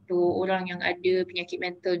rasa untuk orang yang ada penyakit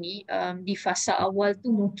mental ni, di fasa awal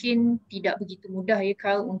tu mungkin tidak begitu mudah ya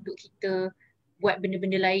Carl untuk kita buat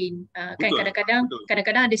benda-benda lain. Kan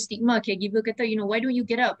kadang-kadang ada stigma, caregiver kata, you know, why don't you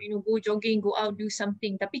get up, you know, go jogging, go out, do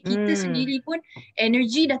something. Tapi kita sendiri pun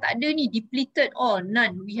energy dah tak ada ni, depleted all,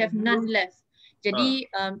 none, we have none left. Jadi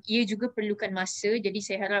ia juga perlukan masa. Jadi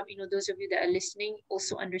saya harap, you know, those of you that are listening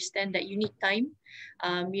also understand that you need time.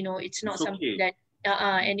 You know, it's not something that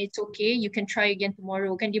and it's okay, you can try again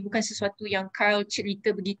tomorrow. Kan dia bukan sesuatu yang Carl cerita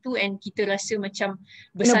begitu and kita rasa macam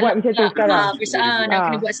bersalah nak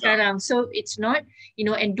kena buat sekarang. So it's not, you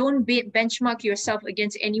know, and don't benchmark yourself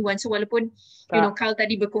against anyone. So walaupun you know Carl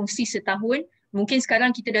tadi berkongsi setahun, mungkin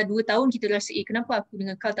sekarang kita dah 2 tahun, kita rasa kenapa aku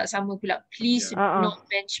dengan Carl tak sama pula. Please not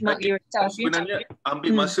benchmark yourself. Sebenarnya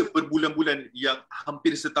ambil masa berbulan-bulan yang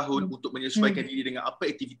hampir setahun untuk menyesuaikan diri dengan apa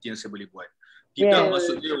aktiviti yang saya boleh buat. Tidak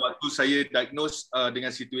maksudnya waktu saya diagnose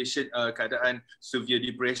dengan situasi keadaan severe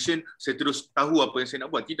depression, saya terus tahu apa yang saya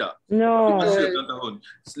nak buat. Tidak. No. Masa tahun.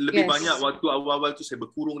 Lebih banyak waktu awal-awal tu saya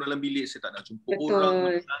berkurung dalam bilik, saya tak nak jumpa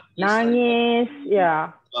orang. Nangis.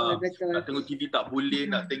 Ya. Nak tengok TV tak boleh,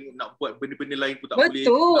 nak buat benda-benda lain pun tak boleh.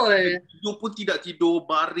 Tidur pun tidak tidur,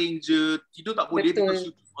 baring je. Tidur tak boleh because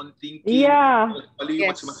you on thinking.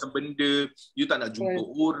 Macam-macam benda. You tak nak jumpa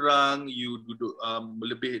orang, you duduk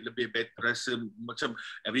lebih better, rasa macam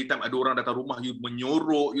every time ada orang datang rumah, you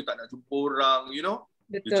menyorok, you tak nak jumpa orang, you know.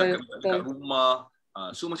 You cakap dekat rumah.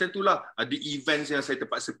 So macam itulah. Ada events yang saya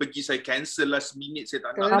terpaksa pergi, saya cancel last minute, saya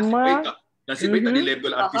tak nak. Nasib baik tak ada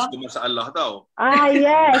label artis bermasalah tau.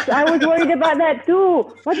 Yes, I was worried about that too.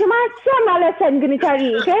 Macam-macam alasan kena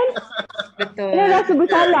cari, kan? Betul. Saya rasa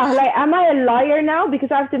bersalah. Like, am I a liar now because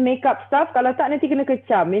I have to make up stuff? Kalau tak, nanti kena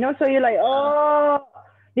kecam, you know? So you're like, oh.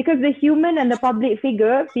 Because the human and the public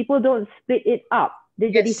figure, people don't split it up. Dia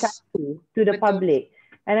jadi satu to the public.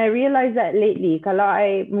 And I realized that lately, kalau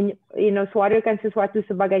I, you know, suarakan sesuatu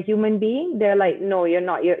sebagai human being, they're like, no, you're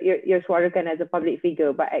not. You're suarakan as a public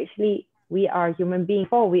figure. But actually, we are human beings.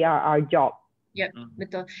 We are our job. Yep,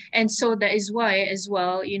 betul. And so that is why as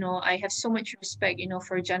well, you know, I have so much respect, you know,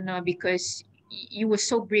 for Jannah because you were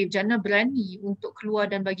so brave. Jannah berani untuk keluar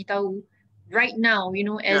dan bagi tahu right now, you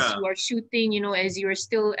know, as you are shooting, you know, as you are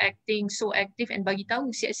still acting so active and bagi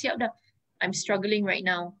tahu siap-siap dah, I'm struggling right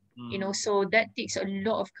now. You know, so that takes a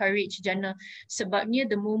lot of courage, Jannah. Sebabnya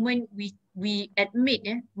the moment we admit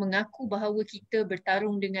mengaku bahawa kita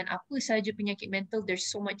bertarung dengan apa sahaja penyakit mental,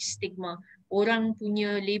 there's so much stigma. Orang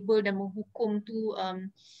punya label dan menghukum tu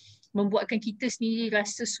membuatkan kita sendiri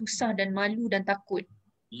rasa susah dan malu dan takut.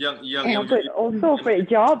 Also for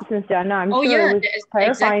jobs, Ms. Jannah, I'm sure it was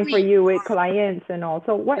terrifying for you with clients and all.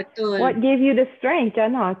 So what gave you the strength,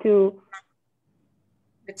 Jannah, to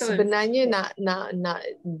sebenarnya nak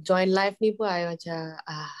join live ni pun I macam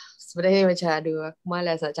sebenarnya macam aduh aku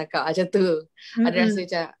malas nak cakap macam tu. Ada rasa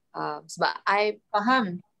macam sebab I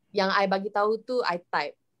faham yang I bagi tahu tu I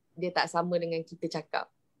type, dia tak sama dengan kita cakap.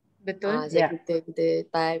 Betul. Kita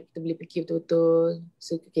type, kita boleh fikir betul-betul.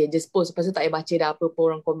 So okay, just post, lepas tu tak payah baca dah apa-apa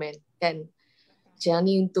orang komen kan. Macam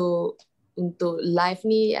ni untuk live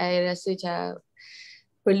ni I rasa macam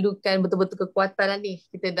perlukan betul-betul kekuatan lah ni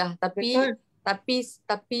kita dah.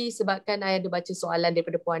 Tapi sebabkan I ada baca soalan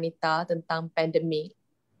daripada Puan Anita tentang pandemik.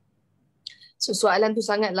 So soalan tu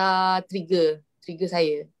sangatlah trigger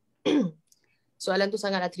saya. Soalan tu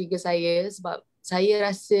sangatlah trigger saya sebab saya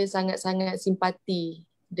rasa sangat-sangat simpati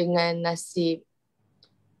dengan nasib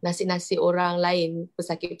orang lain,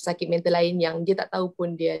 pesakit mental lain yang dia tak tahu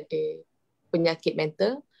pun dia ada penyakit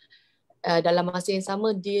mental. Dalam masa yang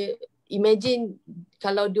sama dia imagine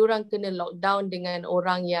kalau diorang kena lockdown dengan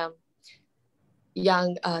orang yang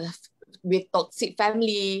with toxic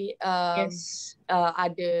family,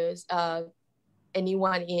 ada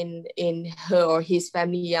anyone in her or his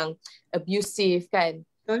family yang abusive kan.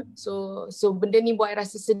 So benda ni buat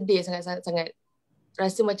rasa sedih sangat-sangat.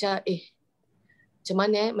 Rasa macam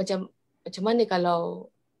macam mana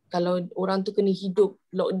kalau orang tu kena hidup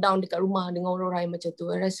lockdown dekat rumah dengan orang yang macam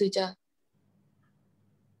tu. Rasa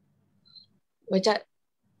macam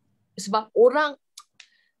sebab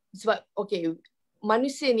okay,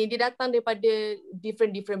 manusia ni dia datang daripada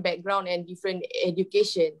different background and different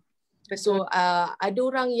education. So ada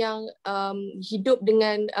orang yang hidup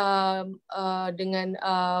dengan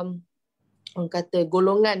orang kata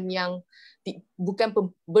golongan yang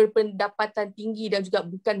berpendapatan tinggi dan juga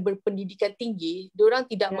bukan berpendidikan tinggi, diorang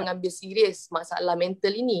tidak mengambil serius masalah mental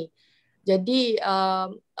ini. Jadi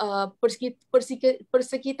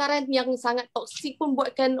persekitaran yang sangat toksik pun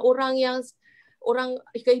buatkan orang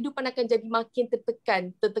kehidupan akan jadi makin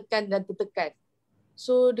tertekan dan tertekan.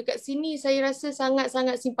 So dekat sini saya rasa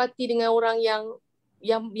sangat-sangat simpati dengan orang yang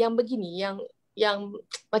begini, yang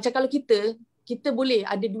macam kalau kita boleh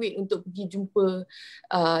ada duit untuk pergi jumpa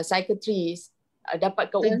psikiatris,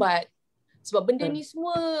 dapatkan ubat. Sebab benda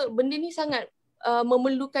ni sangat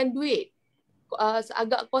memerlukan duit,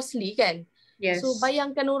 agak costly kan. Yes. So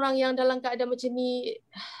bayangkan orang yang dalam keadaan macam ni,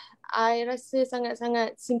 I rasa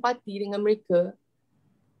sangat-sangat simpati dengan mereka.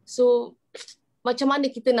 So macam mana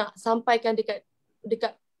kita nak sampaikan dekat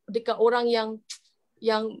orang yang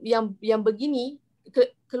begini,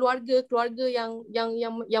 keluarga yang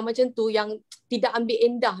macam tu, yang tidak ambil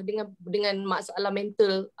endah dengan masalah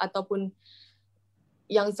mental ataupun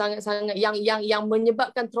yang sangat-sangat yang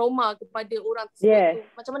menyebabkan trauma kepada orang tersebut.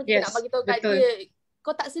 Macam mana kita nak bagi tahu kat dia,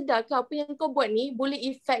 kau tak sedar ke apa yang kau buat ni boleh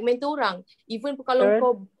affect mental orang. Even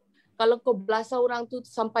kalau kau belasah orang tu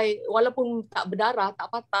sampai walaupun tak berdarah, tak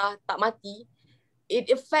patah, tak mati, it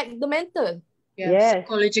affect the mental. Yes.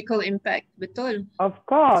 Psychological impact. Betul. Of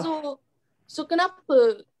course. So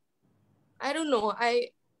kenapa, I don't know,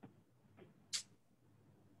 I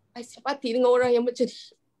simpati dengan orang yang macam ni.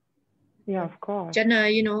 Yeah, of course.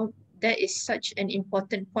 Jannah, that is such an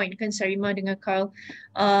important point kan Sarimah dengan Carl.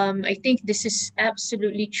 I think this is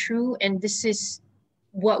absolutely true, and this is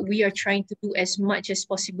what we are trying to do as much as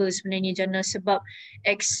possible sebenarnya Jannah, sebab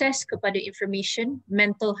akses kepada information,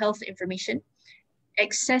 mental health information,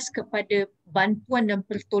 akses kepada bantuan dan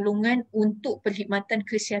pertolongan untuk perkhidmatan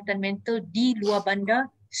kesihatan mental di luar bandar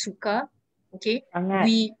sukar. Okay,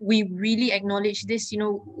 we really acknowledge this.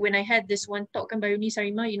 When I had this one talk kan baru ni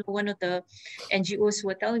Sarimah, one of the NGOs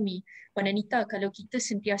were telling me, Puan Anita, kalau kita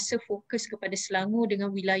sentiasa fokus kepada Selangor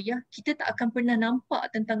dengan wilayah, kita tak akan pernah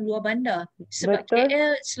nampak tentang luar bandar. Sebab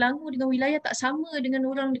KL, Selangor dengan wilayah tak sama dengan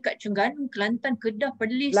orang dekat Terengganu, Kelantan, Kedah,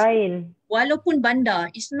 Perlis. Lain. Walaupun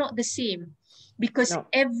bandar, it's not the same. Because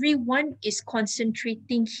everyone is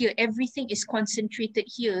concentrating here. Everything is concentrated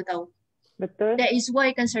here tau. Betul. That is why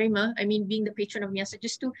kan Sarimah, being the patron of MIASA,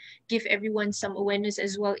 just to give everyone some awareness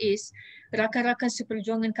as well, is rakan-rakan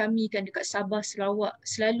seperjuangan kami kan dekat Sabah, Sarawak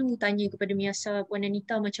selalu tanya kepada MIASA, Puan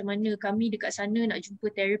Anita, macam mana kami dekat sana nak jumpa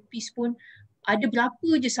terapis pun, ada berapa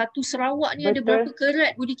je satu Sarawak ni. Betul. Ada berapa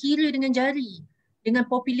kerat boleh kira dengan jari, dengan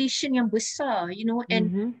population yang besar,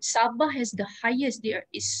 and Sabah has the highest, there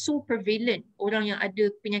is so prevalent orang yang ada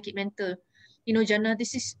penyakit mental. Jannah,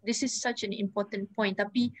 this is such an important point.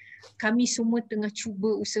 Tapi kami semua tengah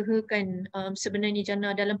cuba usahakan sebenarnya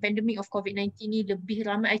Jannah, dalam pandemic of COVID-19 ni lebih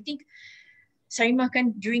ramai. I think Sarimah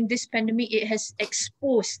kan, during this pandemic it has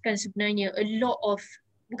exposed kan sebenarnya a lot of,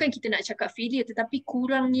 bukan kita nak cakap failure, tetapi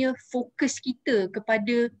kurangnya fokus kita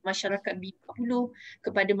kepada masyarakat B40,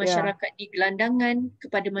 kepada masyarakat di gelandangan,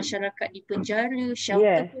 kepada masyarakat di penjara,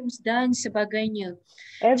 shelter homes dan sebagainya.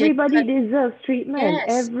 Everybody deserves treatment.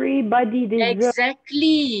 Yes. Everybody deserves.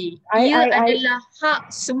 Exactly. Ia adalah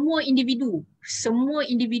hak semua individu. Semua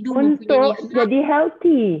individu mempunyai hak. Jadi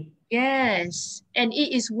healthy. Yes. And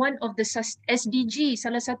it is one of the SDG,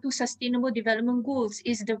 salah satu Sustainable Development Goals,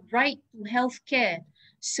 is the right to healthcare.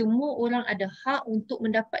 Semua orang ada hak untuk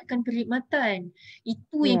mendapatkan perkhidmatan.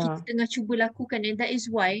 Itu yang kita tengah cuba lakukan, and that is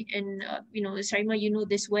why, and Sarimah,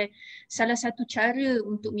 this, where salah satu cara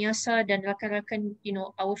untuk MIASA dan rakan-rakan,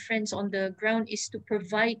 our friends on the ground, is to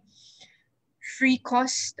provide free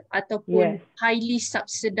cost ataupun highly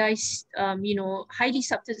subsidized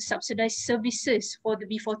services for the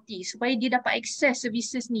B40 supaya dia dapat access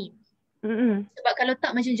services ni. Sebab kalau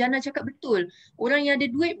tak, macam Jannah cakap betul, orang yang ada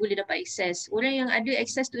duit boleh dapat akses, orang yang ada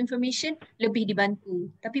access to information lebih dibantu.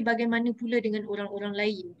 Tapi bagaimana pula dengan orang-orang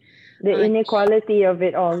lain? The inequality of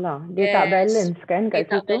it all lah. Dia tak balance kan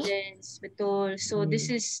kat situ. Dia tak balance, betul. So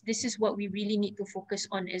this is what we really need to focus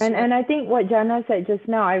on as well. And I think what Jannah said just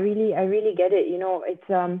now, I really get it.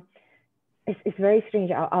 It's very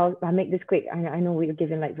strange. I'll make this quick. I know we're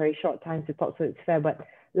given like very short time to talk, so it's fair. But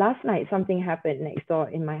last night something happened next door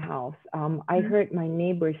in my house. I heard my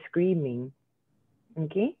neighbor screaming.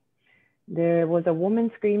 Okay, there was a woman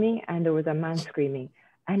screaming and there was a man screaming,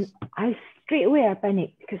 and straight away I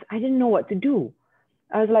panicked because I didn't know what to do.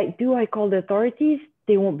 I was like, do I call the authorities?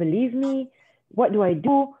 They won't believe me. What do I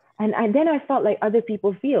do? And then I felt like other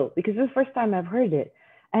people feel, because it was the first time I've heard it,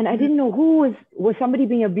 and I didn't know who was somebody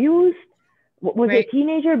being abused. Was a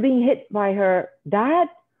teenager being hit by her dad?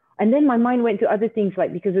 And then my mind went to other things,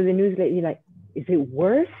 like because of the news lately, like, is it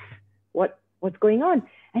worse? What's going on?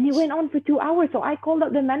 And it went on for 2 hours. So I called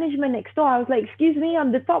up the management next door. I was like, excuse me,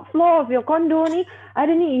 on the top floor of your condo, I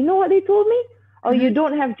don't know. You know what they told me? Oh, you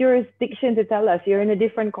don't have jurisdiction to tell us. You're in a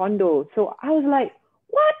different condo. So I was like,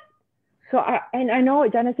 what? So I know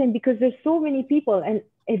what Jana's saying, because there's so many people. And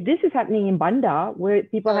if this is happening in Bandar, where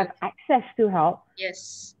people have access to help.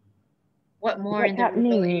 Yes. What more in the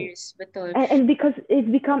rural areas? Betul. And because it's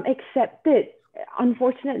become accepted,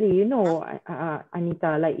 unfortunately, you know,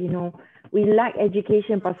 Anita, like, you know, we lack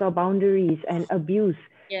education pasal boundaries and abuse.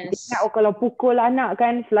 Yes. Dia cakap, kalau pukul anak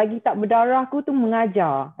kan, selagi tak berdarah, aku tu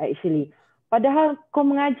mengajar actually. Padahal kau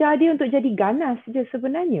mengajar dia untuk jadi ganas je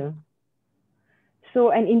sebenarnya. So,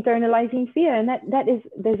 and internalizing fear, and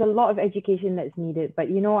there's a lot of education that's needed. But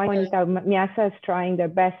you know, Anita, Miasa is trying their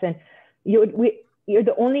best, and you're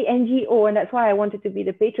the only NGO, and that's why I wanted to be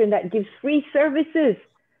the patron that gives free services,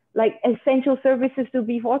 like essential services to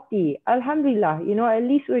B40. Alhamdulillah, you know, at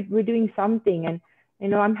least we're doing something. And you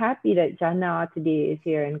know, I'm happy that Jana today is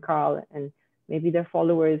here, and Carl, and maybe their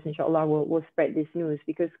followers, insyaAllah, will spread this news.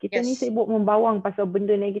 Because kita ni sibuk membawang pasal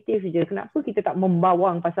benda negatif je. Kenapa kita tak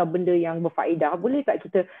membawang pasal benda yang berfaedah? Boleh tak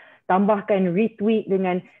kita tambahkan retweet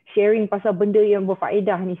dengan sharing pasal benda yang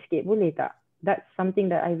berfaedah ni sikit? Boleh tak? That's something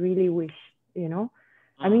that I really wish, you know.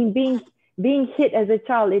 I mean, being hit as a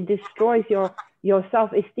child, it destroys your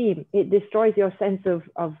self-esteem. It destroys your sense of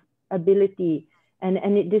ability. And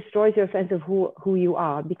it destroys your sense of who you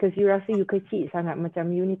are, because you rasa you kecil sangat,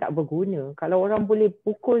 macam you ni tak berguna. Kalau orang boleh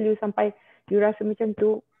pukul you sampai you rasa macam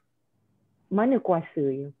tu, mana kuasa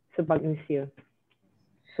you sebagai manusia?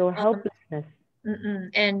 So helplessness.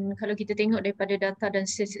 And kalau kita tengok daripada data dan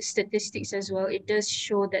statistics as well, it does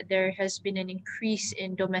show that there has been an increase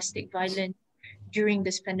in domestic violence during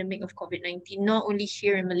this pandemic of COVID-19, not only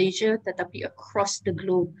here in Malaysia, tetapi across the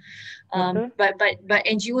globe. But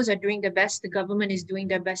NGOs are doing their best. The government is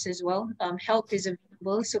doing their best as well. Help is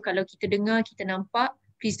available. So kalau kita dengar, kita nampak,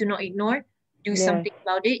 please do not ignore. Do something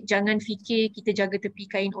about it. Jangan fikir kita jaga tepi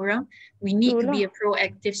kain orang. We need to be a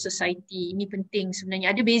proactive society. Ini penting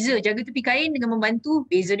sebenarnya. Ada beza jaga tepi kain dengan membantu.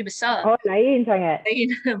 Beza dia besar. Oh, lain sangat.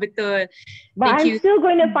 Lain, betul. But I'm still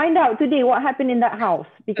going to find out today what happened in that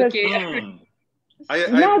house, because. I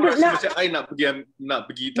rasa macam I nak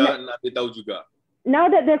pergi tahu juga. Now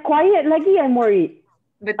that they're quiet lagi, I'm worried.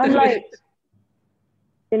 Betul. I'm like,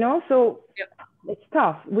 you know, so it's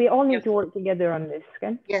tough. We all need to work together on this,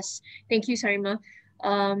 kan? Yes. Thank you, Sarima.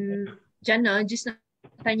 Jana, just nak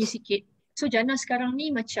tanya sikit. So Jana sekarang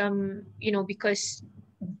ni macam, you know, because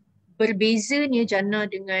berbezanya Jana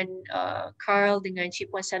dengan Carl dengan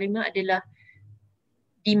Cik Puan Sarima adalah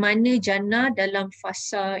di mana Jana dalam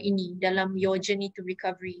fasa ini, dalam your journey to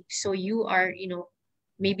recovery. So you are, you know,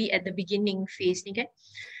 maybe at the beginning phase ni kan.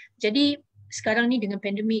 Jadi sekarang ni dengan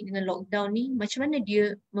pandemik, dengan lockdown ni, macam mana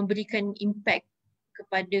dia memberikan impact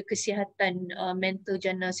kepada kesihatan mental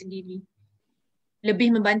Jana sendiri?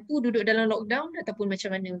 Lebih membantu duduk dalam lockdown ataupun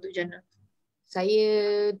macam mana untuk Jana?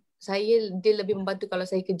 Saya dia lebih membantu kalau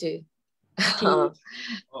saya kerja.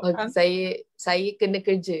 Saya kena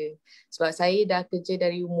kerja sebab saya dah kerja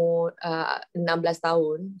dari umur 16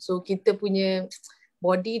 tahun. So kita punya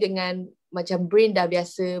body dengan macam brain dah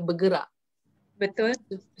biasa bergerak. Betul.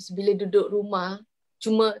 Bila duduk rumah,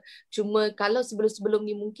 cuma kalau sebelum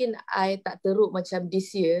ni mungkin I tak teruk macam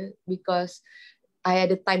this year, because I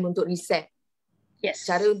ada time untuk reset. Yes.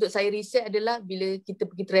 Cara untuk saya reset adalah bila kita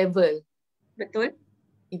pergi travel. Betul.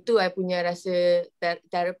 Itu I punya rasa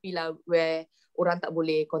terapi lah, where orang tak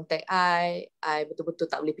boleh contact I betul-betul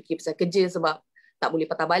tak boleh fikir pasal kerja sebab tak boleh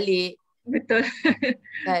patah balik. Betul.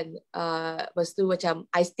 Kan, lepas tu macam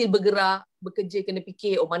I still bergerak, bekerja kena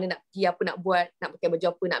fikir, mana nak pergi, apa nak buat, nak pakai baju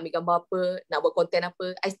apa, nak ambil gambar apa, nak buat konten apa.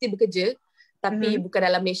 I still bekerja, tapi bukan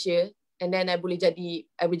dalam Malaysia. And then I boleh jadi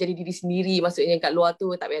diri sendiri, maksudnya kat luar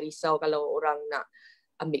tu tak payah risau kalau orang nak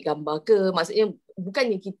ambil gambar ke. Maksudnya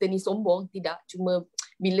bukannya kita ni sombong, tidak. Cuma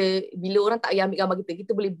bila orang tak payah ambil gambar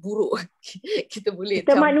kita boleh buruk. Kita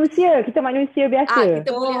manusia biasa.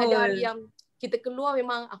 Kita boleh ada hari yang kita keluar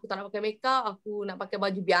memang aku tak nak pakai makeup, aku nak pakai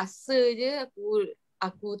baju biasa je,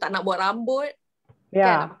 aku tak nak buat rambut. Kan,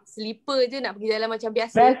 nak pakai slipper je, nak pergi jalan macam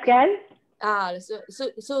biasa. Best kan?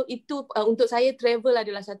 So itu untuk saya travel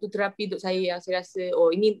adalah satu terapi untuk saya yang saya rasa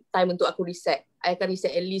ini time untuk aku reset. I akan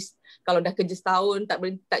reset at least kalau dah kerja setahun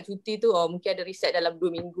tak cuti tu mungkin ada reset dalam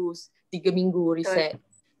 2 minggu, 3 minggu reset.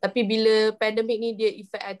 Tapi bila pandemik ni dia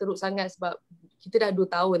effect I teruk sangat sebab kita dah 2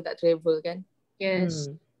 tahun tak travel kan. Yes.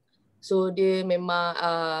 So dia memang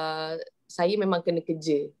saya memang kena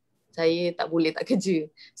kerja. Saya tak boleh tak kerja.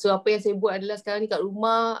 So apa yang saya buat adalah sekarang ni kat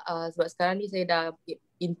rumah, sebab sekarang ni saya dah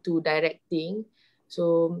into directing.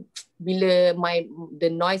 So bila the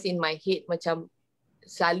noise in my head macam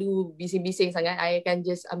selalu bising-bising sangat, I akan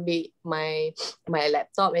just ambil my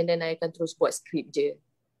laptop and then I akan terus buat script je.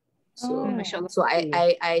 So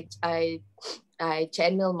I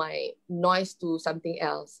channel my noise to something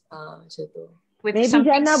else. Macam tu. With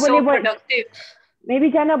something so productive.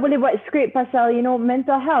 Maybe Jana boleh buat script pasal, you know,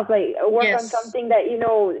 mental health, like work on something that, you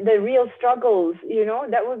know, the real struggles, you know,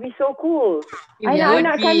 that would be so cool. It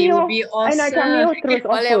would be awesome. Terus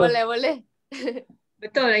offer. Boleh.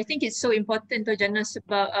 Betul, I think it's so important tu Jana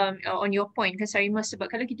sebab on your point kan Sarimah,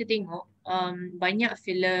 sebab kalau kita tengok banyak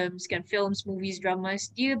films, movies,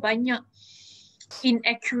 dramas, dia banyak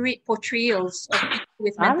inaccurate portrayals of people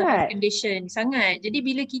with mental health condition. Sangat. Jadi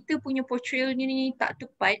bila kita punya portrayal ni tak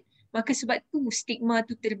tepat, maka sebab tu stigma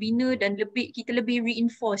tu terbina dan kita lebih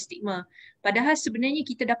reinforce stigma. Padahal sebenarnya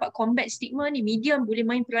kita dapat combat stigma ni, media boleh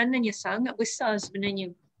main peranan yang sangat besar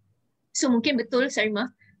sebenarnya. So mungkin betul Sarimah,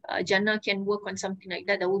 Jana can work on something like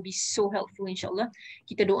that. That will be so helpful insyaAllah.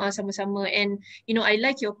 Kita doa sama-sama. And you know, I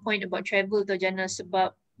like your point about travel tu Jana,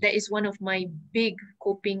 sebab that is one of my big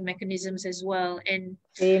coping mechanisms as well. And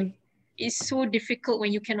it's so difficult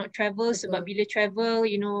when you cannot travel. Sebab bila travel,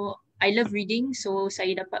 you know, I love reading, so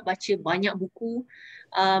saya dapat baca banyak buku.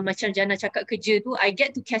 Macam Jana cakap kerja tu, I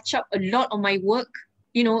get to catch up a lot on my work.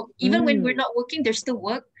 You know, even when we're not working, there's still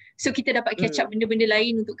work. So kita dapat catch up benda-benda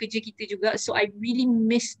lain untuk kerja kita juga. So I really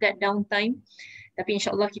miss that downtime. Tapi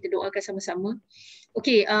insyaAllah kita doakan sama-sama.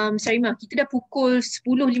 Okay, Sarimah, kita dah pukul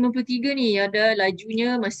 10.53 ni. Ada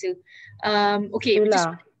lajunya masa. Okay, I just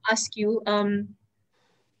want to ask you,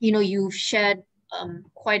 you know, you've shared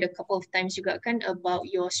quite a couple of times juga kan about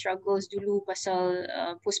your struggles dulu pasal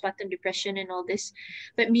postpartum depression and all this,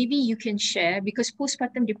 but maybe you can share, because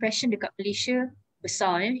postpartum depression dekat Malaysia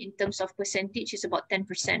besar in terms of percentage is about 10%.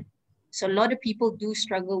 So a lot of people do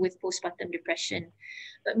struggle with postpartum depression,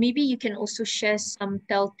 but maybe you can also share some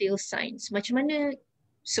telltale signs. Macam mana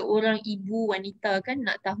seorang ibu wanita kan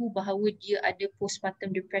nak tahu bahawa dia ada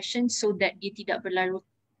postpartum depression so that dia tidak berlarut,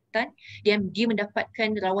 dia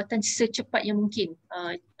mendapatkan rawatan secepat yang mungkin.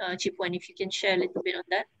 Cik Puan, if you can share a little bit on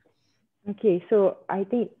that. Okay, so I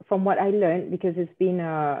think from what I learned, because it's been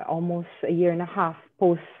almost a year and a half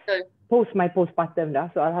post my postpartum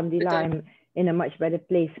dah, so Alhamdulillah I'm in a much better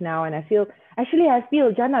place now, and I feel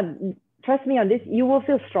Jana, trust me on this, you will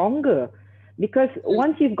feel stronger, because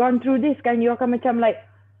once you've gone through this kan, you akan macam like,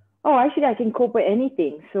 oh actually I can cope with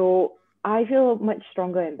anything. So I feel much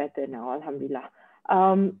stronger and better now, Alhamdulillah.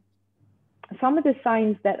 Some of the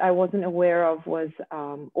signs that I wasn't aware of was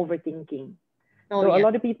overthinking. A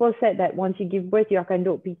lot of people said that once you give birth, you akan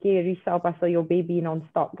duk fikir risau pasal your baby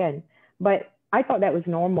non-stop kan. But I thought that was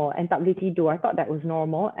normal, and tak boleh tidur. I thought that was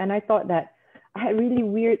normal, and I thought that I had really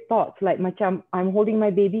weird thoughts, like macam I'm holding my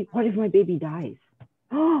baby. What if my baby dies?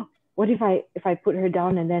 What if I put her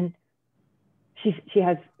down and then she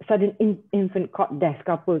has sudden infant cot death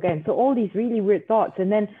couple kan? So all these really weird thoughts, and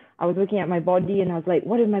then I was looking at my body and I was like,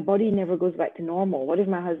 what if my body never goes back to normal? What if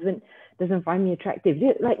my husband doesn't find me attractive?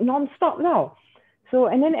 Like non-stop now. So,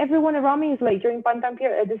 and then everyone around me is like, during pantang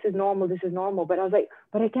period, this is normal. But I was like,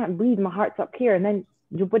 but I can't breathe, my heart's up here. And then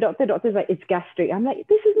jumpa doctor's like, it's gastric. I'm like,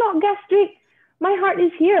 this is not gastric. My heart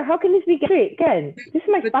is here. How can this be gastric? Kan? This is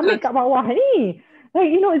my stomach kat bawah ni. Like,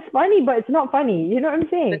 you know, it's funny, but it's not funny. You know what I'm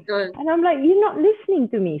saying? And I'm like, you're not listening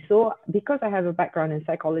to me. So because I have a background in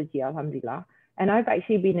psychology, Alhamdulillah, and I've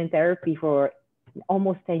actually been in therapy for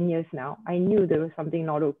almost 10 years now, I knew there was something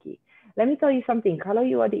not okay. Let me tell you something. Kalau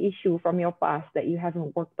you ada issue from your past that you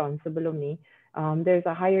haven't worked on sebelum ni, there's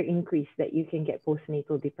a higher increase that you can get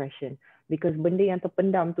postnatal depression, because benda yang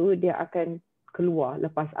terpendam tu dia akan keluar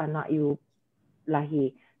lepas anak you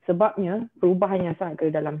lahir. Sebabnya perubahan yang sangat ke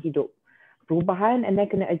dalam hidup. Perubahan, and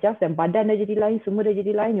then kena adjust, dan badan dah jadi lain, semua dah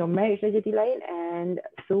jadi lain, your marriage dah jadi lain, and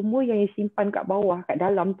semua yang you simpan kat bawah, kat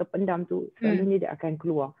dalam terpendam tu, selalunya dia akan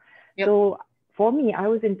keluar. So for me, I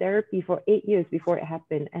was in therapy for 8 years before it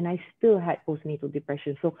happened, and I still had postnatal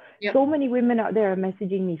depression. So so many women out there are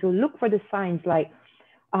messaging me. So look for the signs like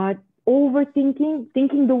overthinking,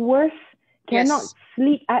 thinking the worst, cannot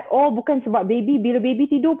sleep at all. Bukan sebab baby, bila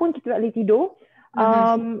baby tidur pun kita tak boleh tidur.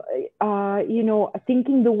 You know,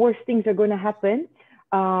 thinking the worst things are going to happen.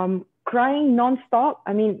 Crying non-stop.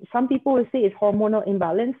 I mean, some people will say it's hormonal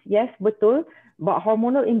imbalance. Yes, betul. But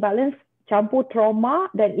hormonal imbalance campur trauma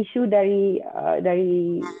dan isu dari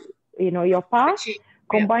you know, your past,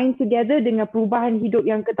 combine together dengan perubahan hidup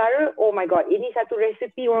yang ketara. Oh my god, ini satu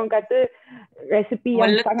resipi, orang kata resipi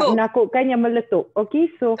yang sangat menakutkan, yang meletup. Okay,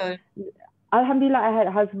 so Alhamdulillah, I had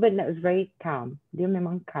a husband that was very calm. Dia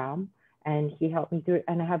memang calm, and he helped me through it,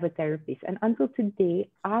 and I have a therapist. And until today,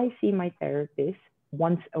 I see my therapist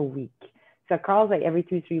once a week. So Carl's like every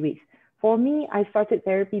 2-3 weeks. for me, I started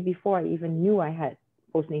therapy before I even knew I had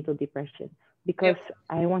postnatal depression because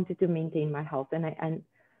I wanted to maintain my health, and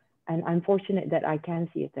I'm fortunate that I can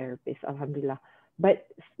see a therapist, alhamdulillah. But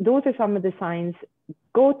those are some of the signs.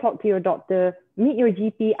 Go talk to your doctor, meet your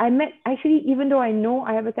GP. Actually, even though I know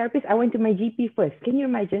I have a therapist, I went to my GP first. Can you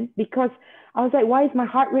imagine? Because I was like, why is my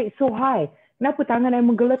heart rate so high? Kenapa tangan saya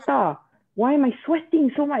menggeletar? Why am I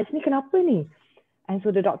sweating so much? Ni kenapa ni? And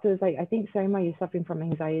so the doctor was like, I think Saima, you're suffering from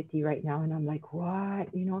anxiety right now. And I'm like,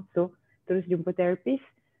 what? So terus jumpa therapist,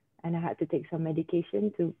 and I had to take some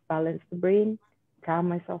medication to balance the brain, calm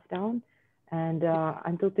myself down. And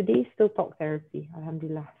until today, still talk therapy,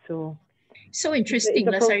 alhamdulillah. So interesting,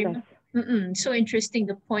 it's a Sarima. So interesting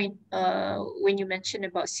the point when you mentioned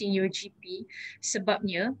about seeing your GP.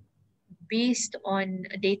 Sebabnya, based on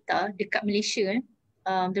data dekat Malaysia,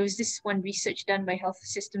 there was this one research done by Health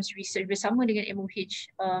Systems Research bersama dengan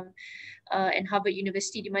MOH and Harvard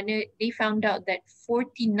University, di mana they found out that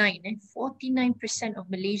 49% of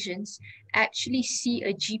Malaysians actually see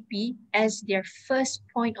a GP as their first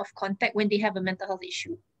point of contact when they have a mental health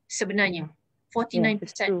issue. Sebenarnya, 49%.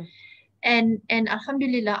 Yeah, and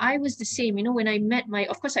alhamdulillah, I was the same. When I met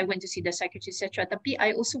of course I went to see the psychiatrist, etc. Tapi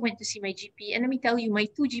I also went to see my GP, and let me tell you, my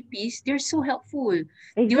 2 GPs, they're so helpful.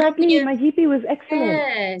 Exactly, my GP was excellent.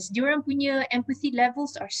 Yes, diorang punya empathy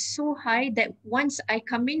levels are so high that once I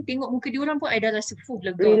come in, tengok muka diorang pun I dah rasa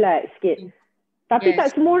lega. Relax sikit. Tapi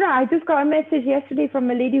tak semua orang. I just got a message yesterday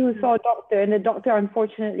from a lady who saw a doctor, and the doctor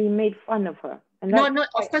unfortunately made fun of her.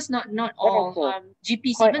 Of course not all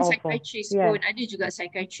GPs, even psychiatrists pun ada juga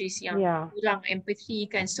psychiatrists yang kurang empathy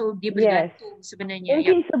kan, so dia bergantung sebenarnya.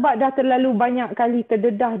 Mungkin sebab dah terlalu banyak kali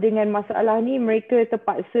terdedah dengan masalah ni, mereka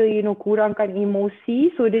terpaksa kurangkan emosi,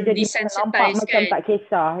 so dia jadi nampak macam tak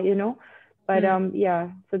kisah, but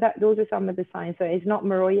so those are some of the signs. So it's not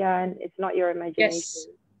meroyan, it's not your imagination. Yes,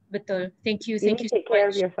 betul. Thank you so take care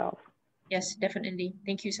of yourself. Yes, definitely.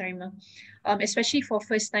 Thank you, Sarima. Especially for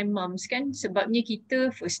first-time moms kan, sebabnya kita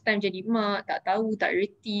first time jadi mak, tak tahu, tak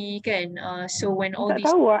reti kan. So when all these...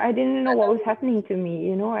 I didn't know what was happening to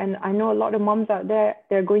me, and I know a lot of moms out there,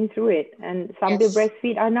 they're going through it. And sambil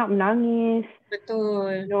breastfeed anak menangis.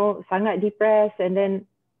 Betul. Sangat depressed, and then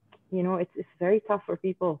it's very tough for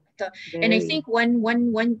people. And I think one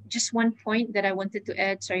point that I wanted to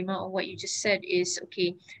add, Sarima, on what you just said is,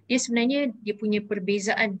 okay, dia sebenarnya dia punya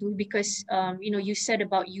perbezaan tu, because you said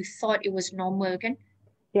about you thought it was normal kan?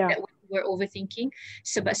 Yeah. That we're overthinking.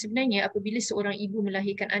 Sebab sebenarnya apabila seorang ibu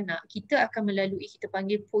melahirkan anak, kita akan melalui, kita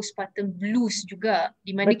panggil postpartum blues juga,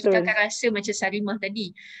 di mana kita akan rasa macam Sarimah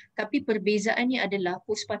tadi. Tapi perbezaannya adalah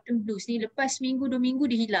postpartum blues ni lepas minggu 2 minggu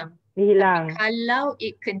dia hilang. Tapi kalau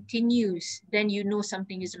it continues, then you know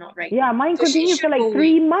something is not right. Yeah, mine continued for like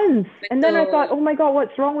 3 months. And then I thought, oh my God,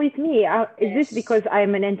 what's wrong with me? Is this because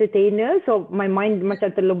I'm an entertainer? So my mind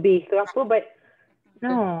macam terlebih ke apa? But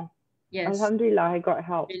no. Yes. Alhamdulillah, I got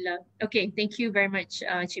help. Alhamdulillah. Okay, thank you very much,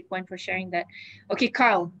 Cik Puan, for sharing that. Okay,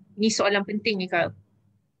 Carl, ni soalan penting ni, Carl.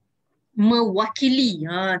 Mewakili,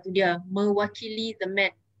 tu dia, mewakili the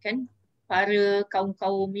men, kan? Para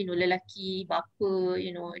kaum-kaum, lelaki, bapa,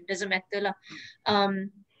 it doesn't matter lah.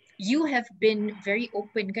 You have been very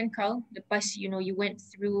open, kan, Carl? Lepas, you went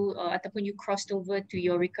through ataupun you crossed over to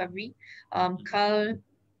your recovery. Carl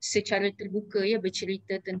secara terbuka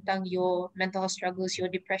bercerita tentang your mental health struggles, your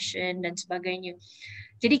depression dan sebagainya.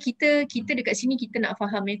 Jadi kita dekat sini kita nak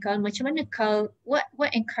faham Carl, macam mana Carl, what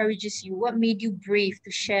encourages you, what made you brave to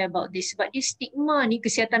share about this? Sebab dia stigma ni,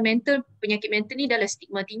 kesihatan mental, penyakit mental ni adalah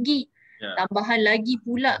stigma tinggi. Tambahan lagi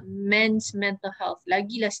pula men's mental health,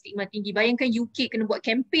 lagilah stigma tinggi. Bayangkan UK kena buat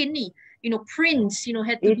campaign ni. Prince,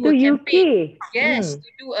 had to do a campaign. Yes, to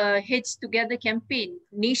do a Heads Together campaign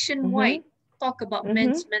nationwide. Talk about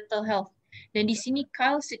men's mental health. Dan di sini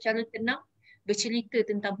Carl secara tenang bercerita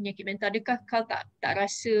tentang penyakit mental. Adakah Carl tak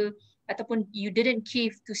rasa ataupun you didn't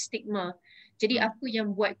cave to stigma? Jadi apa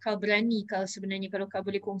yang buat Carl berani, Carl, sebenarnya, kalau Carl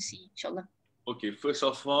boleh kongsi, insyaAllah. Okay, first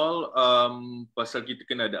of all, pasal kita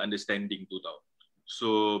kena ada understanding tu tau. So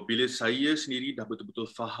bila saya sendiri dah betul-betul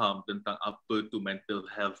faham tentang apa tu mental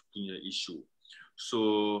health punya isu, so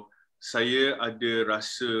saya ada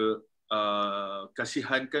rasa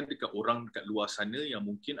kasihankan dekat orang dekat luar sana yang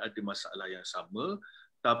mungkin ada masalah yang sama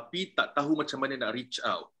tapi tak tahu macam mana nak reach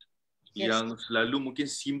out. Yang selalu mungkin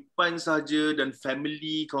simpan saja, dan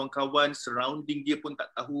family, kawan-kawan, surrounding dia pun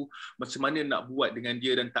tak tahu macam mana nak buat dengan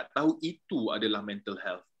dia, dan tak tahu itu adalah mental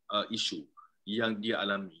health issue yang dia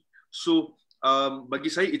alami. So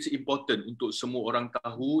bagi saya it's important untuk semua orang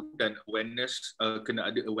tahu, dan awareness,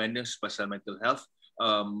 kena ada awareness pasal mental health.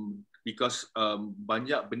 Because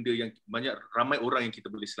banyak benda yang ramai orang yang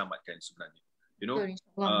kita boleh selamatkan sebenarnya. You know,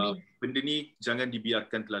 benda ni jangan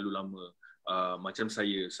dibiarkan terlalu lama. Macam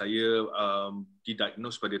saya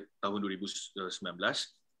didiagnose pada tahun 2019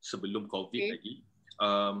 sebelum COVID lagi.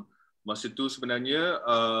 Masa tu sebenarnya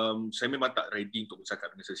saya memang tak ready untuk bercakap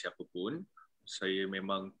dengan sesiapa pun. Saya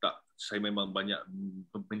memang banyak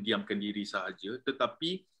mendiamkan diri sahaja.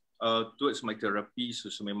 Tetapi towards my therapy,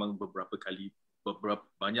 memang beberapa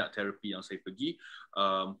banyak terapi yang saya pergi.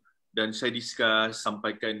 Dan saya discuss,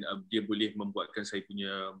 sampaikan dia boleh membuatkan saya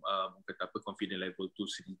punya confidence level tu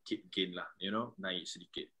sedikit gain lah, naik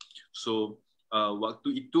sedikit. So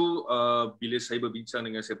waktu itu bila saya berbincang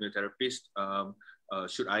dengan saya punya therapist,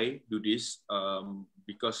 should I do this?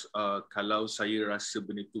 Because kalau saya rasa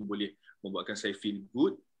benda tu boleh membuatkan saya feel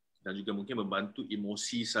good dan juga mungkin membantu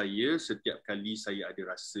emosi saya setiap kali saya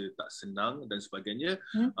ada rasa tak senang dan sebagainya,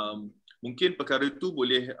 mungkin perkara itu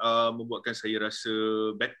boleh membuatkan saya rasa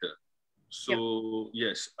better. So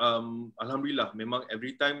yes, alhamdulillah memang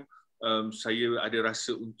every time saya ada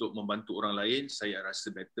rasa untuk membantu orang lain, saya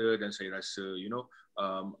rasa better dan saya rasa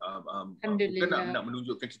bukan nak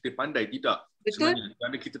menunjukkan kita pandai, tidak. Sebenarnya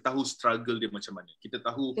kerana kita tahu struggle dia macam mana, kita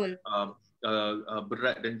tahu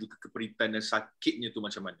berat dan juga keperitan dan sakitnya tu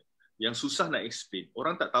macam mana. Yang susah nak explain.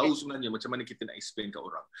 Orang tak tahu sebenarnya macam mana kita nak explain ke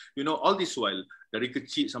orang. All this while, dari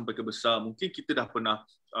kecil sampai ke besar, mungkin kita dah pernah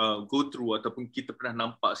go through ataupun kita pernah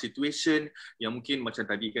nampak situation yang mungkin macam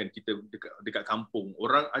tadi kan, kita dekat kampung.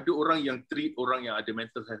 Ada orang yang treat orang yang ada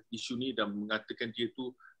mental health issue ni dan mengatakan dia tu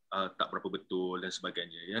tak berapa betul dan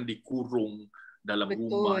sebagainya. Yang dikurung dalam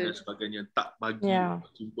rumah dan sebagainya, tak bagi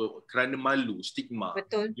jumpa kerana malu, stigma.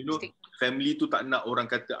 Family tu tak nak orang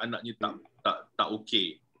kata anaknya tak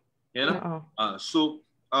okey. So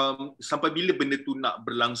sampai bila benda tu nak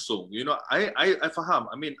berlangsung, I faham.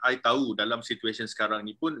 I tahu dalam situation sekarang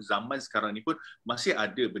ni pun, zaman sekarang ni pun masih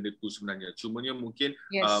ada benda tu sebenarnya. Cumanya mungkin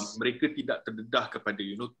mereka tidak terdedah kepada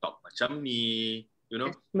talk macam ni,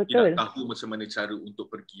 tidak tahu macam mana cara untuk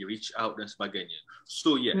pergi reach out dan sebagainya.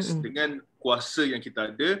 So yes, dengan kuasa yang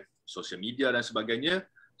kita ada, social media dan sebagainya,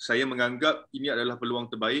 saya menganggap ini adalah peluang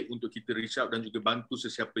terbaik untuk kita reach out dan juga bantu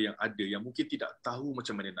sesiapa yang ada yang mungkin tidak tahu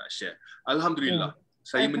macam mana nak share. Alhamdulillah,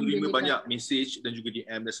 saya menerima banyak message dan juga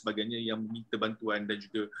DM dan sebagainya yang meminta bantuan dan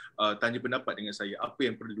juga tanya pendapat dengan saya apa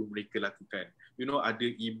yang perlu mereka lakukan. Ada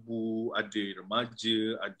ibu, ada remaja,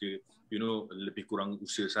 ada lebih kurang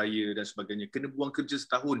usia saya dan sebagainya, kena buang kerja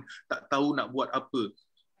setahun, tak tahu nak buat apa.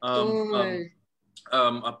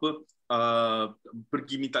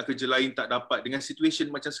 Pergi minta kerja lain tak dapat dengan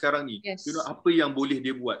situation macam sekarang ni. Apa yang boleh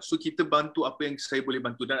dia buat? So kita bantu apa yang saya boleh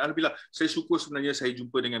bantu. Dan alhamdulillah, saya syukur sebenarnya saya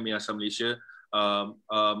jumpa dengan Miasa Malaysia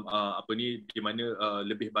di mana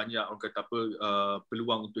lebih banyak orang kata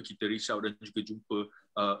peluang untuk kita reach out dan juga jumpa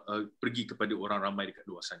pergi kepada orang ramai dekat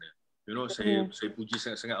luar sana. Saya puji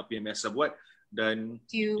sangat-sangat apa yang Miasa buat. Dan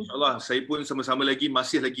insyaAllah saya pun sama-sama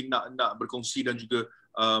masih lagi nak berkongsi dan juga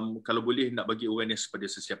kalau boleh nak bagi awareness pada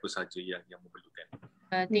sesiapa sahaja yang memerlukan.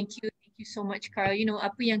 Thank you so much, Carl.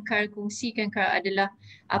 Apa yang Carl kongsikan, Carl, adalah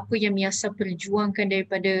apa yang Miasa perjuangkan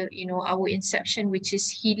daripada our inception, which is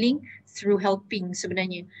healing through helping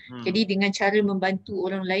sebenarnya. Jadi dengan cara membantu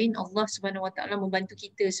orang lain, Allah SWT membantu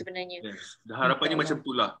kita sebenarnya. Harapannya macam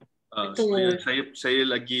itulah. Supaya saya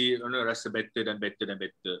lagi rasa better dan better dan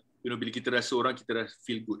better. Bila kita rasa orang, kita rasa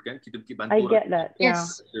feel good kan, kita pergi bantu orang. I get that.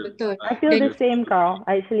 Yes, betul. I feel the same, Carl.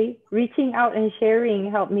 Actually, reaching out and sharing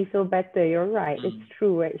helped me feel better. You're right. It's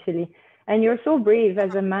true actually. And you're so brave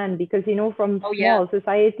as a man because from small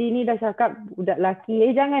society ni dah cakap budak lelaki,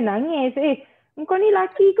 jangan nangis. Engkau ni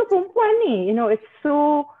lelaki ke perempuan ni? It's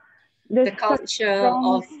so the culture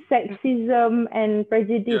of sexism and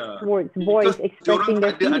prejudice towards boys expressing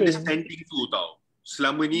their feelings. Diorang tak ada understanding tu tau.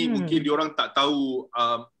 Selama ni mungkin diorang tak tahu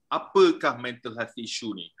apakah mental health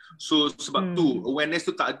issue ni. So sebab tu awareness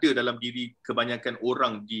tu tak ada dalam diri kebanyakan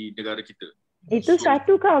orang di negara kita. Itu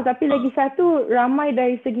satu kau, tapi lagi satu, ramai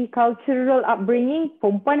dari segi cultural upbringing,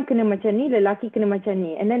 perempuan kena macam ni, lelaki kena macam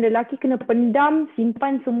ni. And then lelaki kena pendam,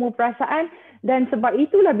 simpan semua perasaan. Dan sebab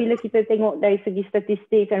itulah bila kita tengok dari segi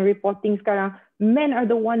statistik and reporting sekarang, men are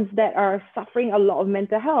the ones that are suffering a lot of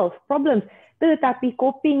mental health problems. Tetapi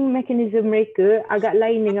coping mechanism mereka agak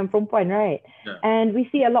lain dengan perempuan, right? And we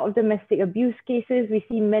see a lot of domestic abuse cases. We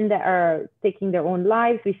see men that are taking their own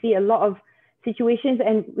lives. We see a lot of situations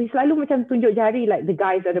and we selalu macam tunjuk jari like the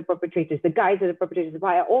guys are the perpetrators. But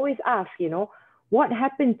I always ask, what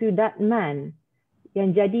happened to that man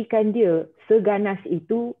yang jadikan dia seganas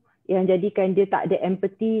itu, yang jadikan dia tak ada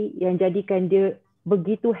empathy, yang jadikan dia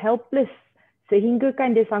begitu helpless sehingga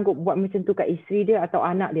kan dia sanggup buat macam tu kat isteri dia atau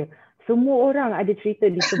anak dia. Semua orang ada cerita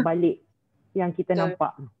di sebalik yang kita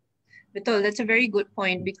nampak. Betul, that's a very good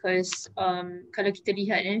point because kalau kita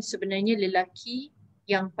lihat sebenarnya lelaki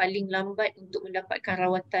yang paling lambat untuk mendapatkan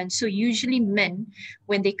rawatan. So usually men,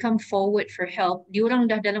 when they come forward for help,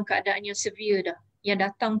 diorang dah dalam keadaan yang severe dah.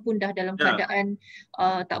 Yang datang pun dah dalam keadaan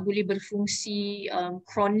tak boleh berfungsi,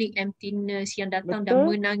 chronic emptiness, yang datang dah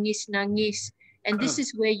menangis-nangis. And this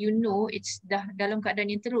is where you know it's dah dalam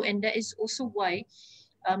keadaan yang teruk, and that is also why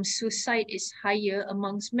suicide is higher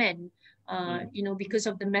amongst men. You know, because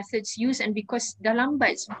of the methods used and because dah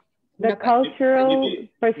lambat. The cultural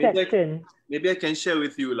perception. Maybe I can share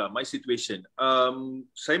with you lah my situation.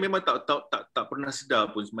 Saya memang tak pernah sedar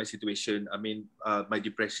pun my situation. I mean, my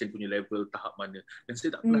depression punya level tahap mana. Dan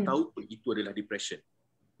saya tak pernah tahu pun itu adalah depression.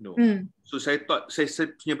 No. So saya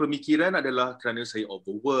punya pemikiran adalah kerana saya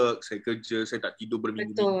overwork, saya kerja, saya tak tidur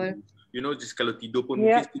berminggu-minggu. You know, just kalau tidur pun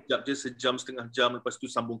mungkin sekejap je, sejam, setengah jam, lepas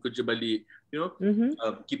tu sambung kerja balik. You know,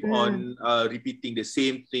 keep on repeating the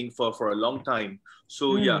same thing for a long time.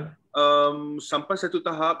 So sampai satu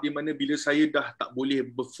tahap di mana bila saya dah tak boleh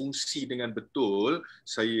berfungsi dengan betul,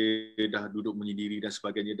 saya dah duduk menyendiri dan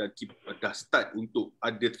sebagainya, dah start untuk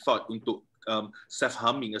ada thought untuk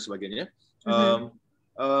self-harming dan sebagainya.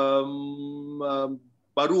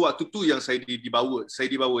 Baru waktu tu yang saya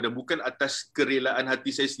dibawa dan bukan atas kerelaan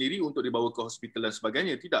hati saya sendiri untuk dibawa ke hospital dan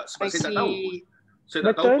sebagainya, tidak, sebab saya tak tahu. Saya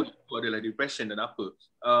tak tahu pun itu adalah depression dan apa.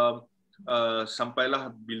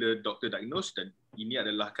 Sampailah bila doktor diagnose dan ini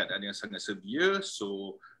adalah keadaan yang sangat severe,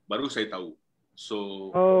 so baru saya tahu.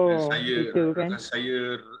 So saya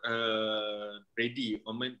ready.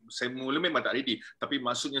 Saya mula memang tak ready, tapi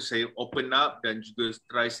maksudnya saya open up dan juga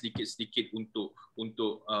try sedikit-sedikit untuk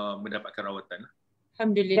mendapatkan rawatan.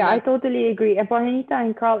 Alhamdulillah. Yeah, I totally agree. And for Anita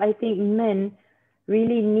and Carl, I think men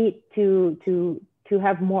really need to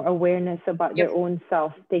have more awareness about their own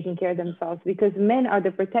self, taking care of themselves, because men are the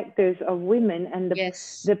protectors of women and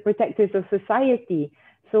the protectors of society.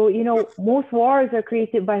 So, you know, most wars are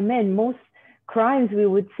created by men. Most crimes, we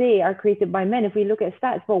would say, are created by men if we look at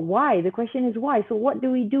stats. But why? The question is why. So what do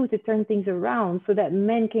we do to turn things around so that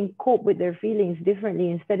men can cope with their feelings differently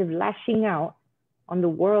instead of lashing out on the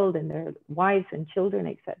world and their wives and children,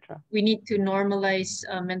 etc. We need to normalize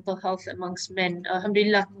mental health amongst men.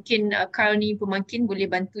 Alhamdulillah, mungkin Carl ni pemangkin boleh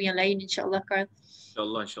bantu yang lain, insyaAllah, Carl.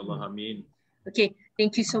 InsyaAllah, amin. Okay,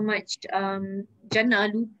 thank you so much. Jannah,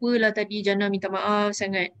 lupalah tadi, Jannah minta maaf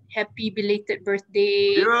sangat. Happy belated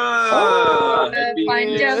birthday.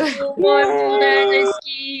 Panjang umur, mudah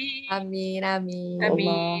rezeki. Amin. Amin.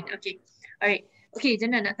 Okay, alright. Okay,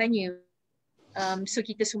 Jannah nak tanya. So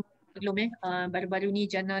kita semua belum baru-baru ni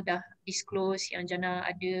Jannah dah disclose yang Jannah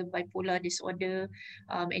ada bipolar disorder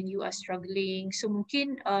and you are struggling. So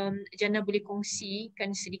mungkin Jannah boleh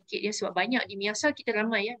kongsikan sedikit sebab banyak di Miasa kita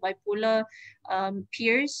ramai bipolar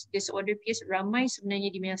peers, disorder peers ramai sebenarnya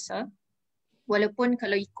di Miasa. Walaupun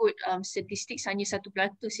kalau ikut statistik hanya 1%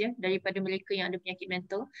 daripada mereka yang ada penyakit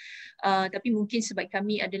mental, tapi mungkin sebab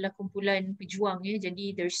kami adalah kumpulan pejuang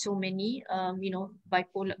jadi there's so many you know,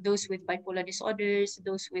 bipolar, those with bipolar disorders,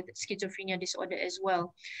 those with schizophrenia disorder as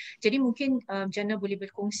well. Jadi mungkin Jannah boleh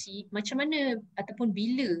berkongsi macam mana ataupun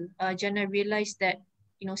bila Jannah realise that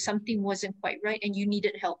you know something wasn't quite right and you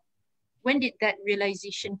needed help. When did that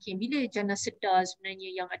realization came? Bila Jannah sedar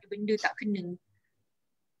sebenarnya yang ada benda tak kena?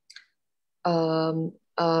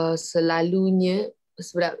 Selalunya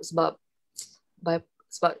sebab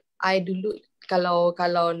I dulu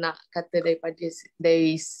kalau nak kata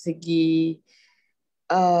dari segi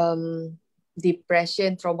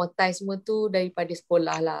depression, traumatized semua tu daripada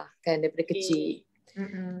sekolah lah kan, daripada kecil.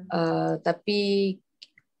 Tapi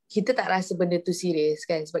kita tak rasa benda tu serius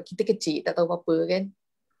kan, sebab kita kecil tak tahu apa-apa kan.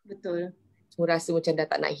 Betul. Semua rasa macam dah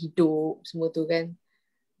tak nak hidup semua tu kan.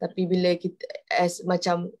 Tapi bila kita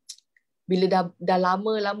bila dah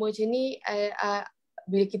lama macam ni,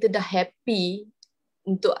 bila kita dah happy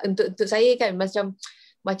untuk saya kan, macam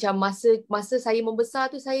masa saya membesar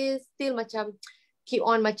tu, saya still macam keep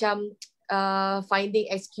on macam finding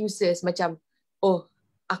excuses, macam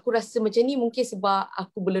aku rasa macam ni mungkin sebab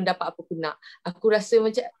aku belum dapat apa aku nak. Aku rasa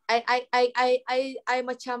macam I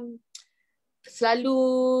macam selalu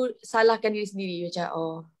salahkan diri sendiri,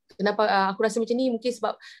 macam kenapa aku rasa macam ni, mungkin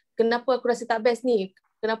sebab kenapa aku rasa tak best ni,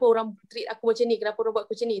 kenapa orang treat aku macam ni, kenapa orang buat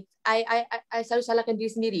aku macam ni. I selalu salahkan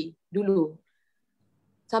diri sendiri dulu.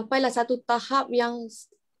 Sampailah satu tahap yang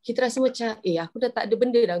kita rasa macam aku dah tak ada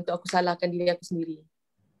benda dah untuk aku salahkan diri aku sendiri.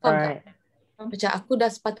 Faham tak? Macam aku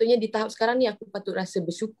dah sepatutnya di tahap sekarang ni aku patut rasa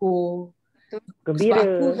bersyukur. Gembira. Sebab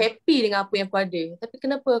aku happy dengan apa yang aku ada. Tapi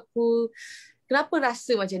kenapa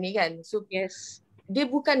rasa macam ni kan? So dia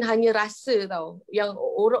bukan hanya rasa tau. Yang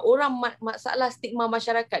orang masalah stigma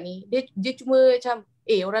masyarakat ni, dia cuma macam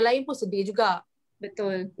orang lain pun sedih juga.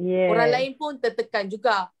 Betul. Orang lain pun tertekan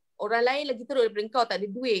juga. Orang lain lagi teruk daripada kau, tak ada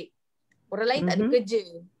duit. Orang lain tak ada kerja.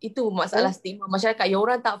 Itu masalah stigma masyarakat yang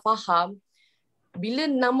orang tak faham. Bila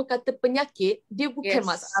nama kata penyakit, dia bukan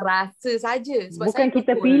masalah rasa saja. Sebab bukan saya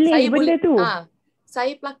kita pelakon, pilih saya benda tu.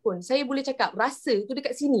 Saya pelakon, saya boleh cakap rasa tu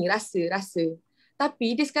dekat sini, rasa.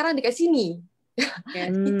 Tapi dia sekarang dekat sini.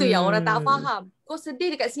 Itu yang orang tak faham. Kau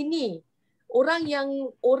sedih dekat sini. Orang yang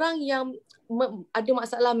ada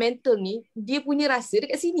masalah mental ni, dia punya rasa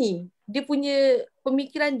dekat sini. Dia punya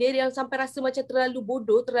pemikiran dia yang sampai rasa macam terlalu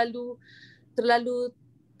bodoh, terlalu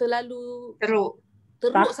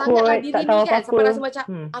teruk sangatlah diri ni kan. Sampai rasa macam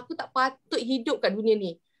aku tak patut hidup kat dunia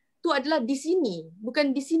ni. Tu adalah di sini, bukan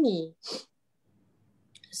di sini.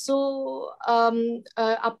 So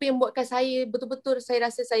apa yang buatkan saya betul-betul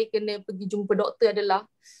saya rasa saya kena pergi jumpa doktor adalah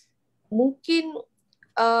mungkin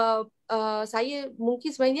saya mungkin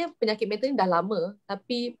sebenarnya penyakit mental ni dah lama,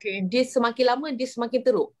 tapi dia semakin lama dia semakin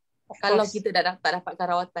teruk kalau kita tak dapatkan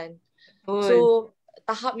rawatan. So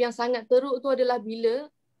tahap yang sangat teruk tu adalah bila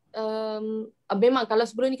memang kalau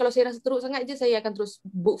sebelum ni kalau saya rasa teruk sangat je, saya akan terus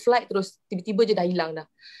book flight, terus tiba-tiba je dah hilang dah.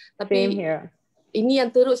 Tapi ini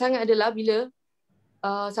yang teruk sangat adalah bila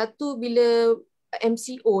satu, bila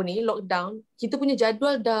MCO ni lockdown, kita punya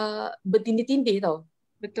jadual dah bertindih-tindih tau.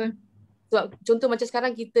 Betul. Sebab contoh macam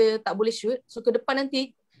sekarang kita tak boleh shoot, so ke depan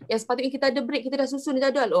nanti yang sepatutnya kita ada break, kita dah susun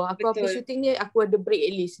jadual. Aku apa shooting ni, aku ada break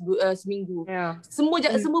at least seminggu.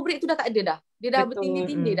 Semua break tu dah tak ada dah. Dia dah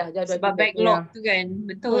bertindih-tindih dah jadual. Sebab backlog tu kan.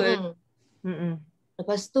 Betul.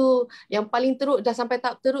 Lepas tu yang paling teruk, dah sampai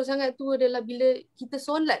tahap teruk sangat tu adalah bila kita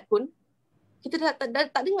solat pun kita dah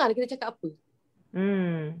tak dengar kita cakap apa.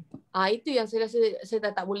 Itu yang saya rasa saya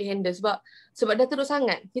tak boleh handle sebab dah teruk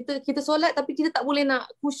sangat. Kita solat tapi kita tak boleh nak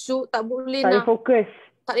khusyuk, tak boleh nak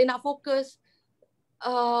fokus.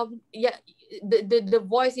 The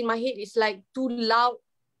voice in my head is like too loud.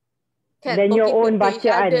 Dan your own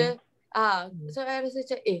bacaan. So saya rasa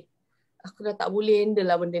macam aku dah tak boleh handle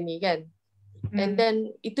lah benda ni kan. And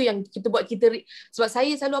then itu yang kita buat sebab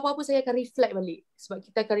saya selalu apa-apa saya akan reflect balik. Sebab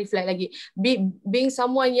kita akan reflect lagi. Being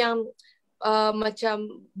someone yang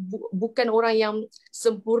bukan orang yang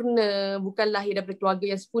sempurna, bukan lahir daripada keluarga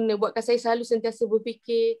yang sempurna, buatkan saya selalu sentiasa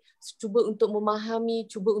berfikir, cuba untuk memahami,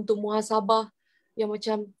 cuba untuk muhasabah yang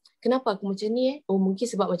macam kenapa aku macam ni mungkin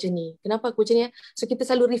sebab macam ni, kenapa aku macam ni so kita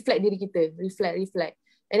selalu reflect diri kita, reflect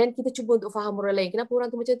and then kita cuba untuk faham orang lain, kenapa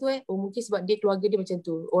orang tu macam tu mungkin sebab dia keluarga dia macam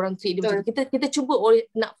tu, orang treat dia macam tu. Kita cuba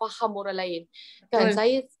nak faham orang lain kan.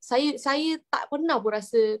 Saya tak pernah pun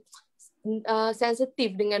rasa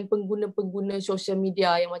sensitif dengan pengguna-pengguna social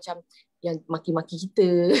media yang macam yang maki-maki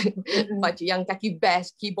kita, yang kaki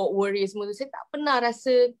bash, keyboard warrior semua tu. Saya tak pernah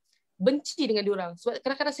rasa benci dengan diorang. Sebab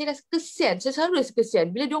kadang-kadang saya rasa kesian. Saya selalu rasa kesian.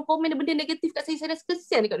 Bila diorang komen benda negatif kat saya rasa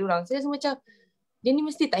kesian dekat diorang. Saya rasa macam dia ni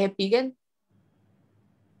mesti tak happy kan.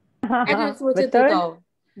 Ada rasa macam tu tau.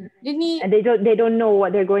 Dia ni they don't know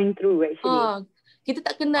what they're going through actually. Kita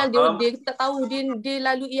tak kenal dia, kita tak tahu dia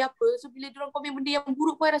lalui apa. So bila diorang komen benda yang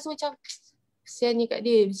buruk pun rasa macam kesiannya kat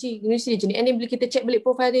dia. Mesti dia macam ni. And then bila kita check balik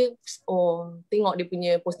profile dia, tengok dia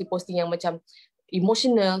punya posting-posting yang macam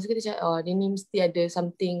emotional. So kita cakap, dia ni mesti ada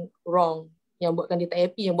something wrong yang buatkan dia tak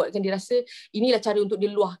happy, yang buatkan dia rasa inilah cara untuk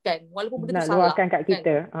dia luahkan. Walaupun benda tu salah. Luahkan kat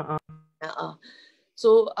kita.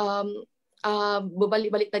 So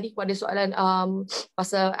berbalik-balik tadi kepada soalan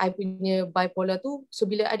pasal I punya bipolar tu. So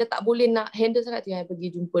bila ada tak boleh nak handle sangat, I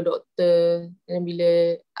pergi jumpa doktor. Dan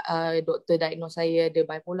bila doktor diagnose saya ada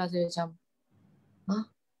bipolar, saya macam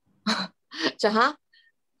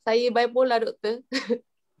saya bipolar doktor.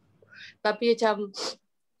 Tapi macam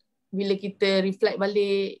bila kita reflect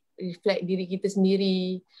balik, reflect diri kita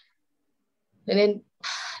sendiri, and then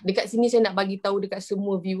dekat sini saya nak bagi tahu dekat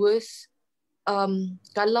semua viewers,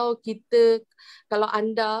 kalau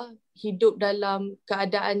anda hidup dalam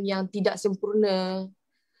keadaan yang tidak sempurna,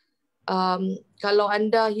 kalau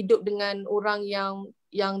anda hidup dengan orang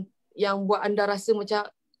yang buat anda rasa macam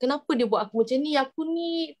kenapa dia buat aku macam ni, aku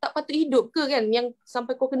ni tak patut hidup ke kan, yang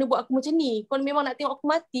sampai kau kena buat aku macam ni, kau memang nak tengok aku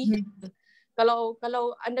mati. Kalau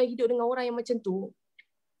anda hidup dengan orang yang macam tu,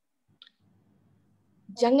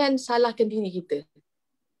 jangan salahkan diri kita.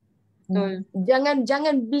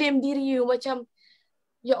 Jangan blame diri you macam,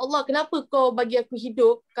 ya Allah, kenapa kau bagi aku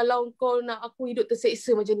hidup kalau kau nak aku hidup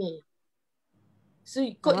terseksa macam ni. So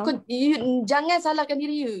jangan salahkan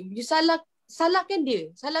diri you salahkan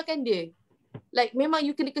dia. Like memang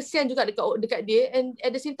you kena kesian juga dekat dia, and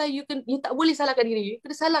at the same time you tak boleh salahkan diri you,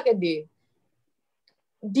 kena salahkan dia.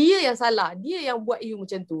 Dia yang salah, dia yang buat you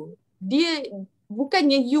macam tu.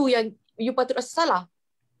 bukannya you patut rasa salah.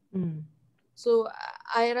 So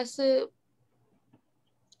I rasa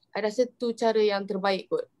tu cara yang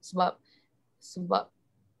terbaik kot, sebab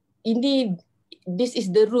this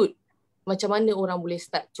is the root macam mana orang boleh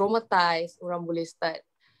start traumatized, orang boleh start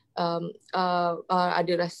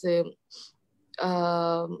ada rasa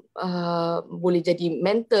boleh jadi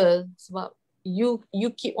mental, sebab you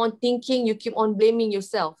keep on thinking, you keep on blaming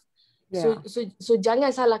yourself. So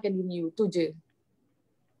jangan salahkan diri you, tu je.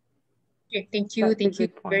 Okay, thank you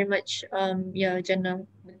very much. Jannah,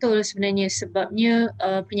 betul sebenarnya, sebabnya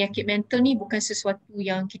penyakit mental ni bukan sesuatu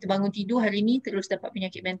yang kita bangun tidur hari ni terus dapat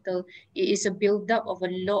penyakit mental. It is a build up of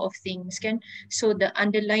a lot of things kan. So the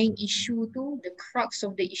underlying issue tu, the crux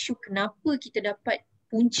of the issue, kenapa kita dapat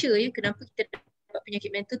punca kenapa kita dapat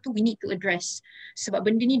penyakit mental tu, we need to address. Sebab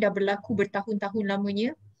benda ni dah berlaku bertahun-tahun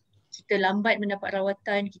lamanya. Kita lambat mendapat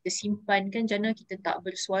rawatan, kita simpan kan Jannah, kita tak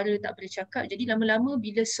bersuara, tak boleh cakap. Jadi lama-lama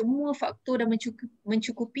bila semua faktor dah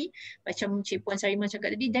mencukupi, macam Cik Puan Sarimah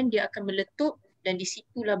cakap tadi, dan dia akan meletup, dan di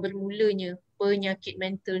situlah bermulanya penyakit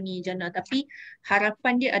mental ni Jannah. Tapi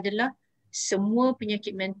harapan dia adalah semua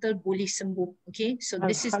penyakit mental boleh sembuh. Okay, so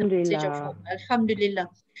this is the message of hope. Alhamdulillah.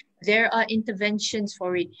 There are interventions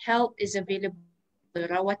for it. Help is available.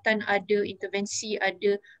 Rawatan ada, intervensi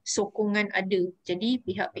ada, sokongan ada. Jadi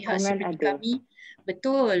pihak-pihak seperti kami,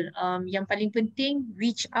 betul, yang paling penting,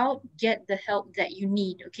 reach out, get the help that you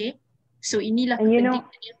need. Okay, so inilah kepentingannya.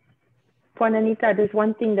 Puan Anita, there's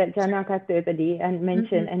one thing that Jannah kata tadi and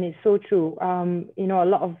mentioned, and it's so true. A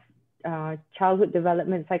lot of childhood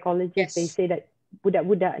development psychologists, they say that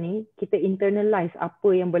budak-budak ni kita internalize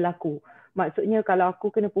apa yang berlaku. Maksudnya kalau aku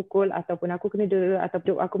kena pukul ataupun aku kena dera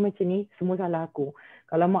ataupun aku macam ni, semua salah aku.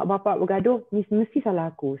 Kalau mak bapak bergaduh, mesti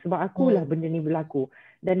salah aku sebab akulah benda ni berlaku.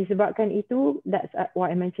 Dan disebabkan itu, that's what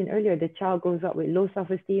I mentioned earlier, the child grows up with low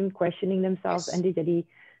self-esteem, questioning themselves, and dia jadi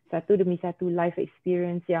satu demi satu life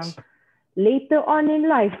experience yang later on in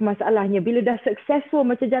life, masalahnya bila dah successful,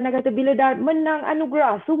 macam Jannah kata, bila dah menang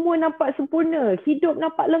anugerah, semua nampak sempurna, hidup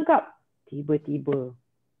nampak lengkap, tiba-tiba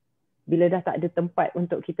bila dah tak ada tempat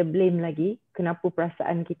untuk kita blame lagi, kenapa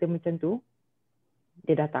perasaan kita macam tu,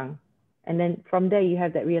 dia datang. And then from there you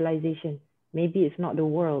have that realization, maybe it's not the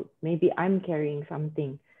world, maybe I'm carrying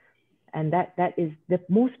something. And that is the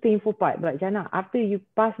most painful part. But Jannah, after you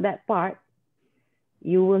pass that part,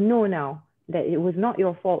 you will know now that it was not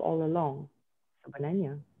your fault all along,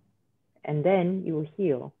 sebenarnya. And then you will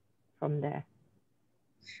heal from there.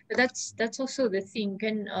 But that's also the thing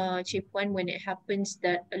kan, Cik Puan, when it happens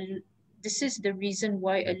that this is the reason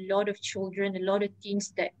why a lot of children, a lot of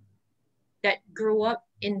teens that grow up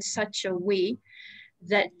in such a way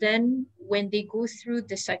that then when they go through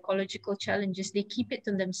the psychological challenges, they keep it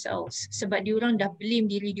to themselves. Sebab diorang dah blame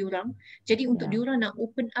diri diorang. Jadi untuk diorang nak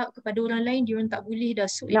open up kepada orang lain, diorang tak boleh dah.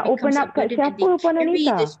 So nak open up kat siapa, Puan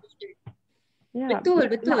Anita?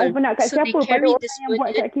 Betul. Nak open up kat siapa? Pada orang yang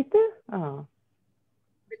buat kat kita?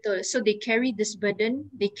 Betul. So they carry this burden,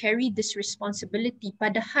 they carry this responsibility.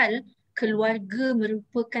 Padahal keluarga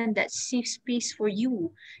merupakan that safe space for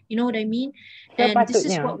you. You know what I mean? And this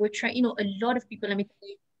is what we're trying, a lot of people,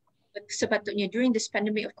 sepatutnya during this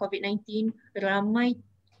pandemic of COVID-19, ramai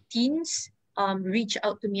teens reach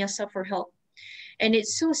out to Miasa for help. And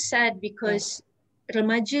it's so sad because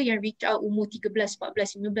remaja yang reach out umur 13, 14,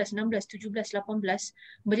 15, 16, 17,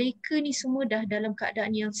 18, mereka ni semua dah dalam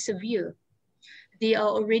keadaan yang severe. They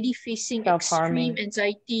are already facing extreme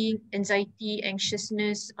anxiety,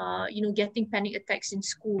 anxiousness, getting panic attacks in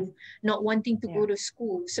school, not wanting to go to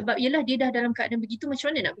school. Sebab yelah dia dah dalam keadaan begitu,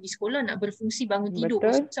 macam mana nak pergi sekolah, nak berfungsi, bangun tidur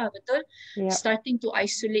pun susah, betul? Starting to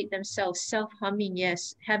isolate themselves, self-harming,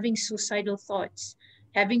 yes, having suicidal thoughts,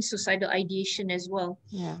 having suicidal ideation as well.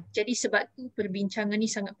 Jadi sebab tu perbincangan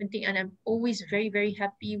ni sangat penting, and I'm always very, very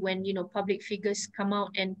happy when public figures come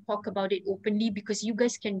out and talk about it openly, because you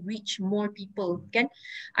guys can reach more people. Kan?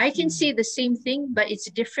 I can say the same thing, but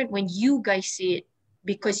it's different when you guys say it,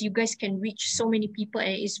 because you guys can reach so many people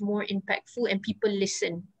and it is more impactful and people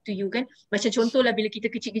listen to you kan. Macam contohlah bila kita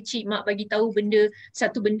kecil-kecil, mak bagi tahu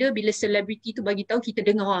satu benda, bila selebriti tu bagi tahu, kita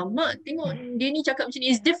dengar, mak tengok dia ni cakap macam ni,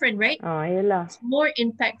 is different, right? Yalah. It's more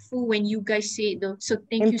impactful when you guys say it though. So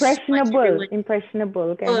thank you so much everyone.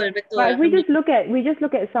 Impressionable kan. Betul. But we just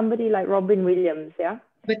look at somebody like Robin Williams,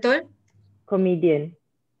 Betul. Comedian.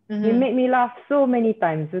 He made me laugh so many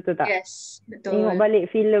times, betul tak? Yes, betul. Tengok balik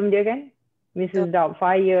filem dia kan, Mrs.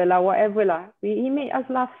 Doubtfire lah, whatever lah. He made us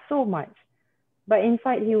laugh so much. But in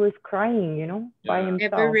fact, he was crying, by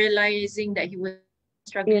himself. Never realizing that he was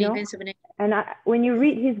struggling kan sebenarnya. And when you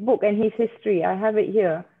read his book and his history, I have it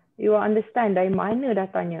here, you will understand dari mana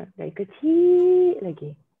datangnya. Dari kecil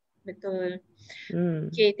lagi. Betul.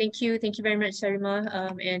 Okay, thank you very much Sarima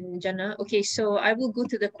and Jana. Okay, so I will go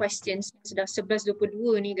to the questions. Sudah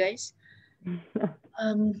 11:22 ni guys.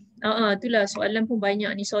 Itulah soalan pun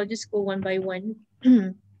banyak ni, so I'll just go one by one.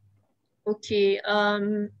 Okay,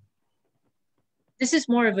 this is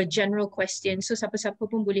more of a general question, so siapa-siapa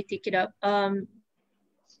pun boleh take it up.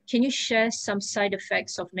 Can you share some side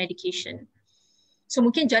effects of medication? So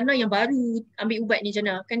mungkin Jana yang baru ambil ubat ni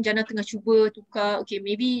Jana, kan Jana tengah cuba tukar, okay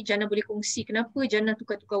maybe Jana boleh kongsi kenapa Jana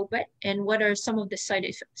tukar-tukar ubat and what are some of the side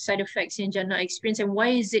effects yang Jana experience and why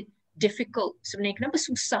is it difficult sebenarnya, kenapa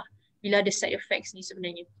susah bila ada side effects ni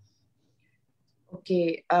sebenarnya?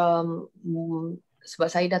 Okay, sebab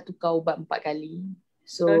saya dah tukar ubat 4 kali.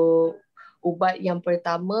 So ubat yang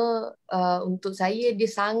pertama untuk saya dia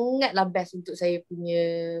sangatlah best untuk saya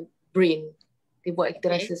punya brain. Dia buat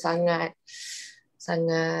kita rasa sangat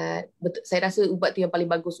betul, saya rasa ubat tu yang paling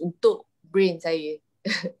bagus untuk brain saya.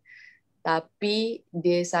 Tapi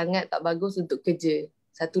dia sangat tak bagus untuk kerja.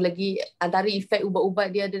 Satu lagi antara efek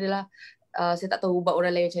ubat-ubat dia adalah saya tak tahu ubat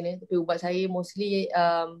orang lain macam mana, tapi ubat saya mostly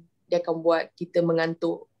dia akan buat kita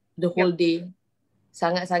mengantuk the whole day.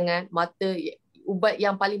 Sangat-sangat mata. Ubat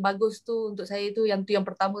yang paling bagus tu untuk saya tu yang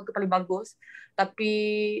pertama tu paling bagus, tapi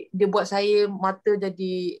dia buat saya mata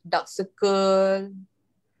jadi dark circle,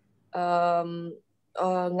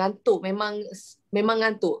 ngantuk, memang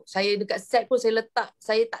ngantuk. Saya dekat set pun saya tak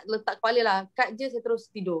letak kepala lah, kat je saya terus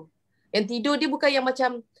tidur. Yang tidur dia bukan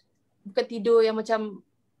tidur yang macam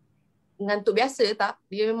ngantuk biasa, tak.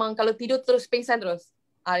 Dia memang kalau tidur terus pingsan terus.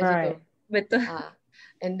 Right. Betul.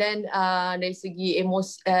 And then dari segi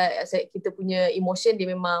emosi, kita punya emotion dia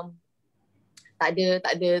memang tak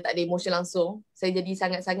ada emotion langsung. Saya jadi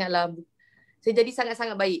sangat-sangat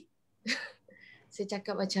baik. Saya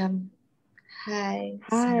cakap macam Hai.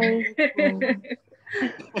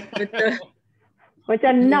 Betul.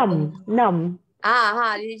 Macam numb. Dia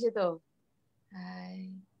macam tu.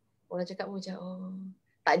 Hai. Orang cakap pun macam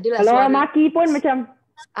tak adalah kalau suara. orang maki pun macam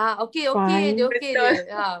okey dia okey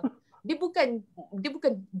dia. Dia bukan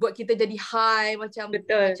buat kita jadi high macam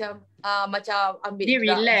macam ambil dia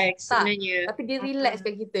relax sebenarnya. Tapi dia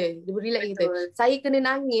relaxkan kita. Dia relax kita. Saya kena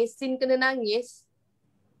nangis,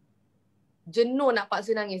 jenuh nak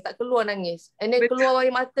paksa nangis, tak keluar nangis. And then keluar air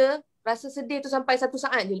mata, rasa sedih tu sampai 1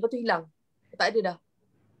 saat je, lepas tu hilang. Tak ada dah.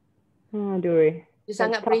 Aduh. Dia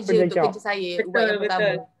sangat pressure untuk kerja saya. Ubat yang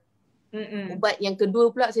pertama. Ubat yang kedua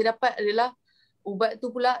pula saya dapat adalah ubat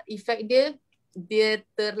tu pula efek dia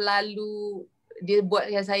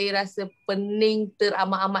buat yang saya rasa pening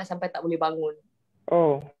teramat-amat sampai tak boleh bangun.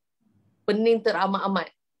 Pening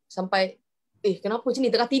teramat-amat sampai kenapa macam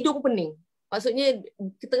ni, tengah tidur pun pening. Maksudnya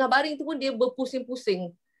tengah baring tu pun dia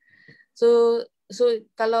berpusing-pusing. So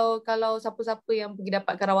kalau siapa-siapa yang pergi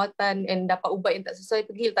dapatkan rawatan and dapat ubat yang tak sesuai,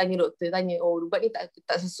 pergi tanya doktor, ubat ni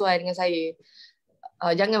tak sesuai dengan saya.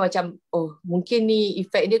 Jangan macam mungkin ni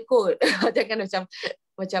efek dia kot. Jangan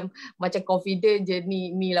macam confident je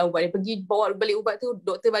ni lah ubat dia. Pergi bawa balik ubat tu,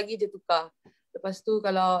 doktor bagi je tukar. Lepas tu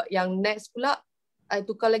kalau yang next pula I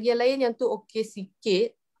tukar lagi yang lain, yang tu okey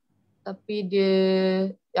sikit. Tapi dia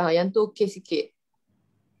yang tu okey sikit.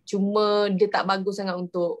 Cuma dia tak bagus sangat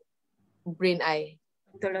untuk brain I.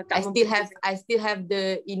 Betul lah, I still have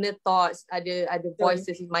the inner thoughts, ada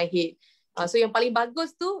voices in my head. So yang paling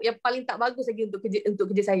bagus tu, yang paling tak bagus lagi untuk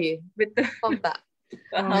kerja saya. Betul. Faham tak?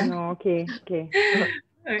 Okay.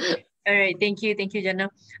 Alright, thank you Jana.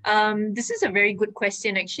 This is a very good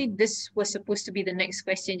question. Actually, this was supposed to be the next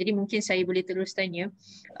question. Jadi mungkin saya boleh terus tanya.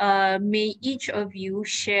 May each of you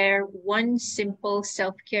share one simple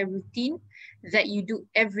self-care routine that you do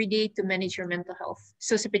every day to manage your mental health.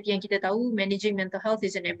 So seperti yang kita tahu, managing mental health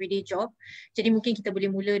is an everyday job. Jadi mungkin kita boleh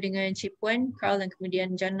mula dengan Cik Puan, Carl dan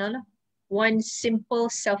kemudian Jana lah. One simple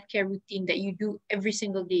self-care routine that you do every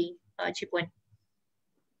single day, Cik Puan.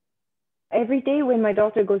 Every day when my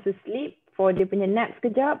daughter goes to sleep, for dia punya nap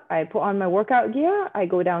sekejap, I put on my workout gear, I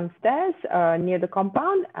go downstairs near the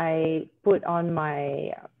compound, I put on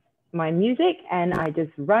my music and I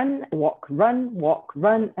just walk,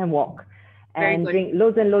 and drink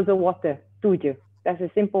loads and loads of water. Tu je. That's a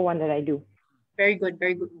simple one that I do. Very good.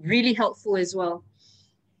 Really helpful as well.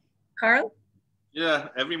 Carl?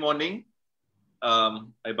 Yeah, every morning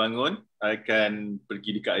I bangun, I akan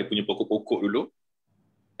pergi dekat I punya pokok-pokok dulu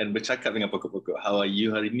dan bercakap dengan pokok-pokok. How are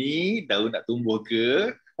you hari ni? Daun nak tumbuh ke?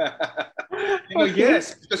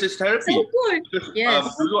 Yes, because it's therapy. So good. Yes.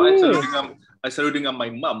 Dulu I selalu dengan my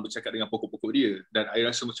mum bercakap dengan pokok-pokok dia, dan I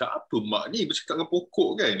rasa macam apa mak ni bercakap dengan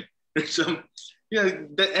pokok kan? Macam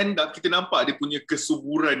that end up kita nampak dia punya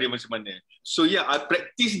kesuburan dia macam mana. So I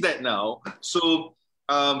practice that now. So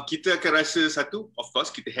kita akan rasa satu, of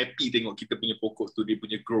course kita happy tengok kita punya pokok tu dia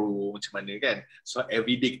punya grow macam mana kan. So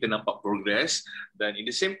every day kita nampak progress, dan in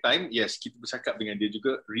the same time yes kita bercakap dengan dia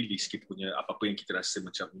juga, release kita punya apa-apa yang kita rasa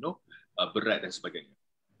macam berat dan sebagainya.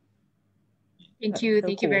 Thank you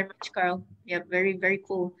very much Carl. Yeah, very very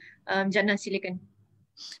cool. Jannah silakan.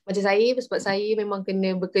 Macam saya, sebab saya memang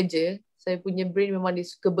kena bekerja, saya punya brain memang dia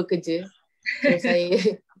suka bekerja. So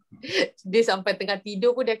saya dia sampai tengah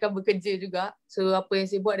tidur pun dia akan bekerja juga. So apa yang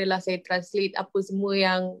saya buat adalah saya translate apa semua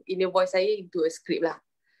yang inner voice saya into a script lah.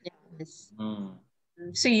 Yes.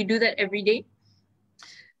 So you do that every day?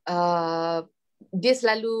 Dia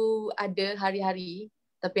selalu ada hari-hari,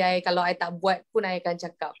 tapi kalau I tak buat pun I akan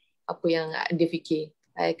cakap apa yang dia fikir.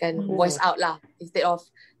 I akan voice out lah, instead of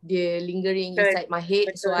dia lingering inside my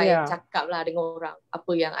head. So I cakap lah dengan orang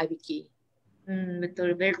apa yang I fikir.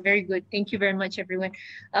 Betul, very very good. Thank you very much everyone.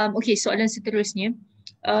 Okay, soalan seterusnya,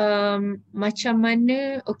 macam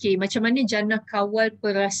mana Jannah kawal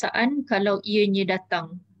perasaan kalau ianya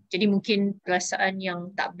datang? Jadi mungkin perasaan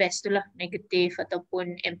yang tak best tu lah, negatif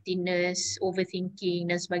ataupun emptiness,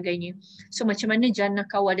 overthinking dan sebagainya. So macam mana Jannah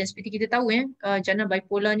kawal? Dan seperti kita tahu Jannah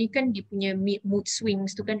bipolar ni kan dia punya mood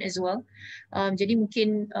swings tu kan as well. Jadi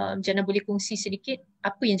mungkin Jannah boleh kongsi sedikit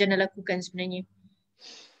apa yang Jannah lakukan sebenarnya?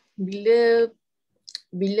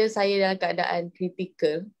 Bila saya dalam keadaan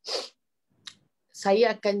kritikal,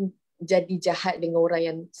 saya akan jadi jahat dengan orang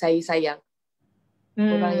yang saya sayang.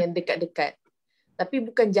 Orang yang dekat-dekat. Tapi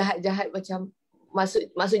bukan jahat-jahat macam,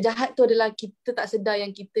 maksud jahat tu adalah kita tak sedar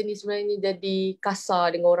yang kita ni sebenarnya jadi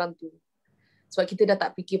kasar dengan orang tu. Sebab kita dah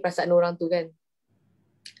tak fikir perasaan orang tu kan.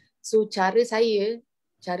 So cara saya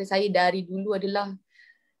dari dulu adalah,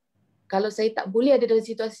 kalau saya tak boleh ada dalam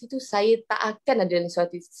situasi tu, saya tak akan ada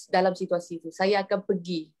dalam situasi tu. Saya akan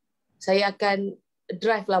pergi. Saya akan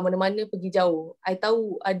drive lah mana-mana, pergi jauh. I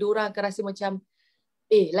tahu ada orang akan rasa macam,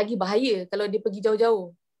 lagi bahaya kalau dia pergi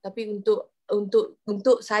jauh-jauh. Tapi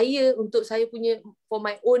untuk saya punya, for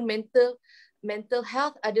my own mental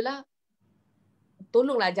health adalah,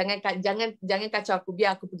 tolonglah jangan kacau aku,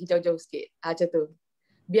 biar aku pergi jauh-jauh sikit. Macam tu.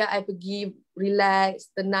 Biar I pergi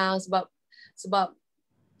relax, tenang, sebab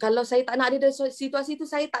kalau saya tak nak ada dalam situasi tu,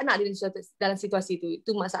 saya tak nak ada dalam situasi tu.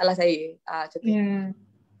 Itu masalah saya. Macam tu.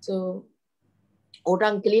 So,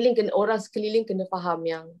 orang sekeliling kena faham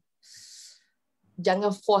yang jangan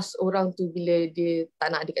force orang tu bila dia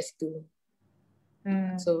tak nak ada kat situ.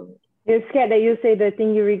 So, you're scared that you say the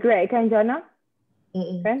thing you regret kan, Jannah?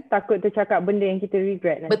 Kan? Takut tercakap benda yang kita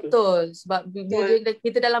regret nanti. Betul. Sebab bila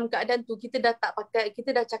kita dalam keadaan tu, kita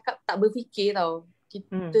dah cakap tak berfikir tau.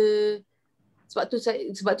 Sebab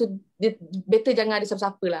tu dia better jangan ada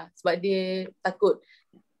siapa-siapa lah. Sebab dia takut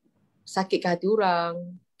sakitkan hati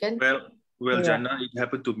orang kan. Well Jannah, it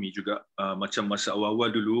happened to me juga. Macam masa awal-awal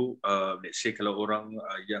dulu, let's say kalau orang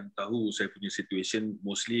yang tahu saya punya situation,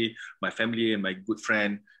 mostly my family and my good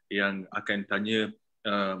friend yang akan tanya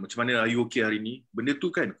macam mana, are you okay hari ni? Benda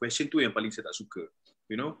tu kan, question tu yang paling saya tak suka.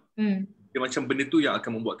 You know? Dia macam benda tu yang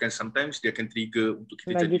akan membuatkan sometimes dia akan trigger untuk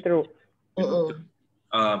kita lagi teruk.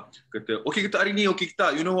 Kata okay kita hari ni, okay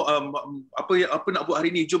kita apa nak buat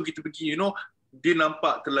hari ni, jom kita pergi, dia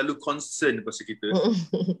nampak terlalu concern pasal kita.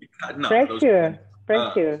 Kita tak nak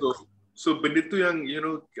pressure. So benda tu yang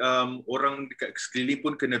orang dekat sekeliling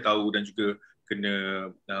pun kena tahu dan juga kena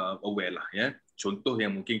aware lah ya. Contoh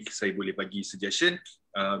yang mungkin saya boleh bagi suggestion,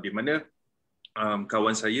 di mana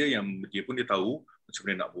kawan saya yang dia pun dia tahu macam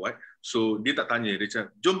mana nak buat. So dia tak tanya, dia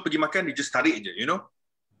cakap jom pergi makan, dia just tarik je,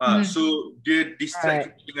 So dia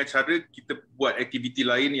distract kita dengan cara kita buat aktiviti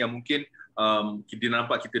lain yang mungkin dia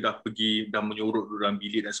nampak kita dah pergi, dah menyorot dalam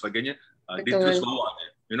bilik dan sebagainya. Dia terus bawa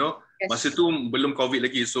yes. Masa tu belum COVID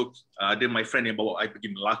lagi, so ada my friend yang bawa I pergi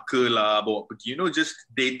Melaka lah, bawa pergi just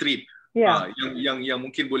day trip. Yang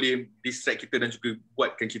mungkin boleh distract kita dan juga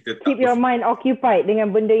buatkan kita keep your mind occupied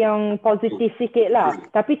dengan benda yang positif sikit lah.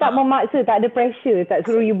 Tapi tak memaksa, tak ada pressure, tak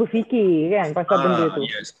suruh you berfikir kan pasal benda tu.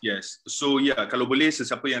 Yes. So kalau boleh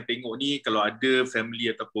sesiapa yang tengok ni, kalau ada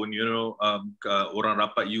family ataupun orang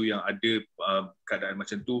rapat you yang ada keadaan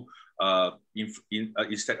macam tu,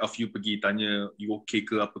 instead of you pergi tanya you okay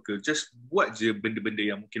ke apa ke, just buat je benda-benda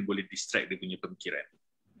yang mungkin boleh distract dia punya pemikiran.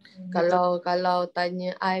 Kalau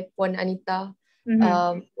tanya Puan Anita,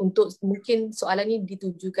 untuk mungkin soalan ni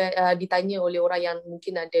ditanya oleh orang yang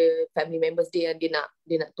mungkin ada family members dia yang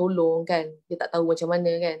dia nak tolong kan, dia tak tahu macam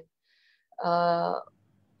mana kan.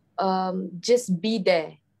 Just be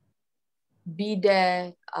there.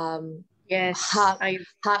 Yes.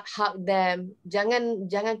 Hug them.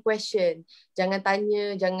 Jangan question, jangan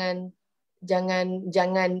tanya, jangan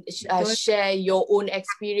share your own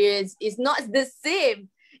experience. It's not the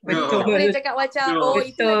same. Betul. Tak boleh cakap macam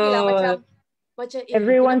itu lagi lah macam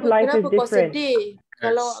Everyone's life kenapa is kau different. sedih?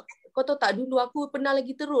 Kalau kau tahu tak dulu aku pernah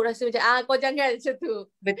lagi teruk rasa macam kau jangan macam tu.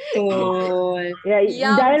 Betul.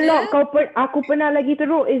 Dialog aku pernah lagi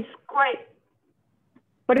teruk is quite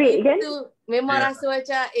perik kan? Itu memang rasa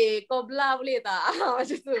macam kau belah boleh tak?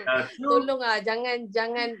 Macam tu. Tolonglah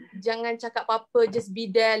jangan cakap apa-apa, just be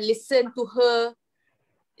there, listen to her.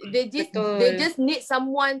 They just need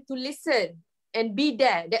someone to listen and be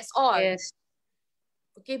there. That's all. Yes.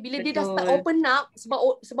 Okay, bila dia dah start open up,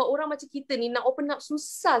 sebab orang macam kita ni nak open up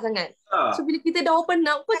susah sangat. So bila kita dah open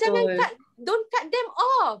up, kau don't cut them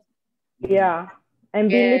off. Yeah.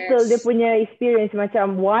 And belittle dia punya experience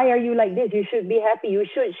macam, why are you like this? You should be happy. You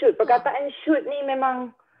should. Perkataan should ni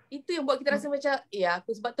memang itu yang buat kita rasa macam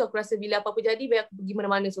sebab tu aku rasa bila apa-apa jadi biar aku pergi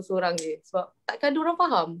mana-mana seorang je. Sebab takkan ada orang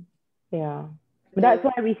faham. Yeah. That's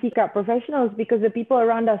why we seek out professionals, because the people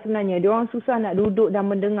around us sebenarnya diorang susah nak duduk dan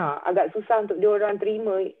mendengar. Agak susah untuk diorang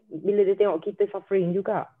terima bila dia tengok kita suffering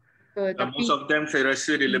juga. Tapi most of them saya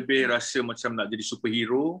rasa dia lebih rasa macam nak jadi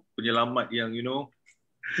superhero, penyelamat yang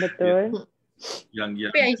betul.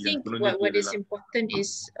 Tapi I think what is important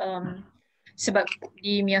is sebab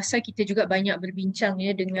di Miasa kita juga banyak berbincang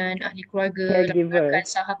dengan ahli keluarga, rakan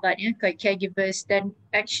sahabat caregivers, dan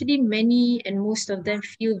actually many and most of them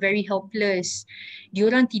feel very helpless.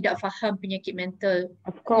 Diorang tidak faham penyakit mental,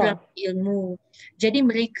 kurang ilmu. Jadi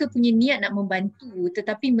mereka punya niat nak membantu,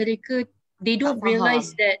 tetapi mereka they don't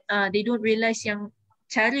realize yang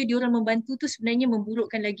cara diorang membantu tu sebenarnya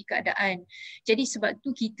memburukkan lagi keadaan. Jadi sebab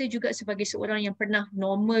tu kita juga sebagai seorang yang pernah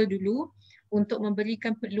normal dulu, untuk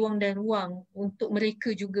memberikan peluang dan ruang untuk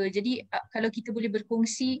mereka juga. Jadi kalau kita boleh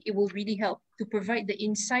berkongsi, it will really help. To provide the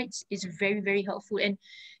insights is very, very helpful. And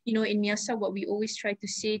in Miasa, what we always try to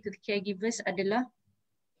say to the caregivers adalah,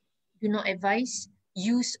 do not advise,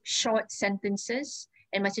 use short sentences.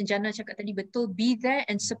 And macam Jannah cakap tadi betul, be there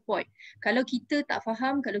and support. Kalau kita tak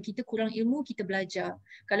faham, kalau kita kurang ilmu, kita belajar.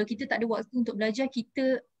 Kalau kita tak ada waktu untuk belajar,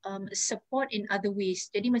 kita support in other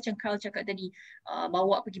ways. Jadi macam Carl cakap tadi,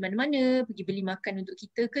 bawa pergi mana-mana, pergi beli makan untuk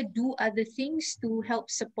kita ke, do other things to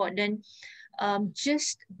help support. Dan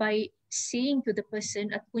just by saying to the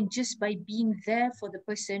person ataupun just by being there for the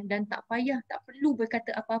person, dan tak perlu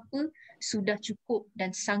berkata apa-apa, sudah cukup dan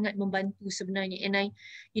sangat membantu sebenarnya. And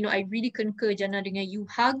I really concur Jannah dengan you.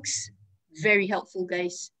 Hugs very helpful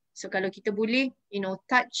guys. So kalau kita boleh,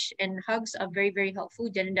 touch and hugs are very, very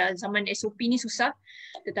helpful. Dan dalam zaman SOP ni susah,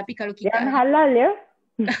 tetapi kalau kita yang halal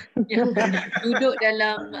duduk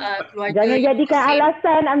dalam keluarga, jangan jadikan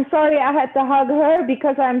alasan, I'm sorry I had to hug her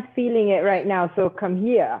because I'm feeling it right now, so come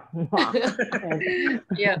here.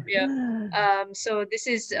 So this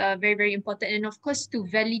is very, very important. And of course to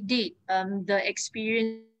validate the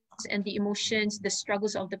experience and the emotions, the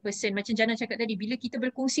struggles of the person. Macam Jannah cakap tadi, bila kita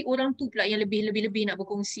berkongsi, orang tu pula yang lebih nak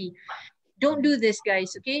berkongsi. Don't do this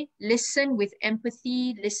guys, okay? Listen with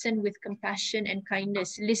empathy, listen with compassion and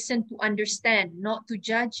kindness. Listen to understand, not to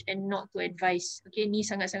judge and not to advise. Okay, ni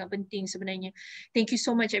sangat-sangat penting sebenarnya. Thank you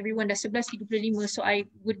so much everyone. Dah 11.35, so I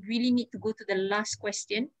would really need to go to the last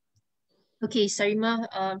question. Okay, Sarimah,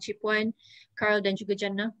 Cik Puan, Carl dan juga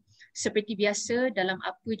Jannah. Seperti biasa, dalam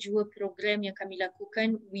apa jua program yang kami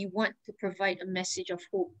lakukan, we want to provide a message of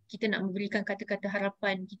hope. Kita nak memberikan kata-kata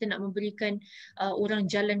harapan, kita nak memberikan orang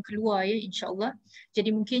jalan keluar insyaAllah.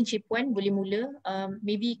 Jadi mungkin Cik Puan boleh mula,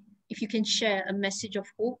 maybe if you can share a message of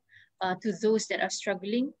hope to those that are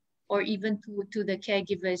struggling, or even to the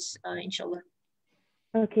caregivers, insyaAllah.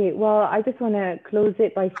 Okay, well, I just want to close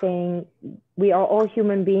it by saying we are all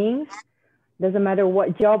human beings. Doesn't matter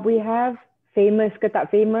what job we have, famous ke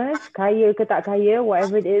tak famous, kaya ke tak kaya,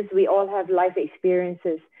 whatever it is, we all have life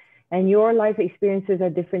experiences. And your life experiences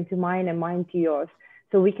are different to mine and mine to yours.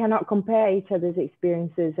 So we cannot compare each other's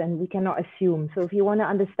experiences and we cannot assume. So if you want to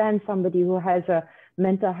understand somebody who has a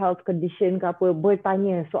mental health condition ke apa,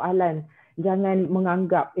 bertanya soalan. Jangan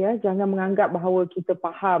menganggap, jangan menganggap bahawa kita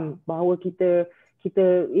faham, bahawa kita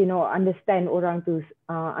understand orang tu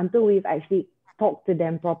until we've actually talked to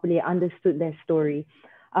them properly, understood their story.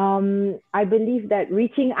 I believe that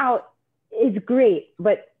reaching out is great,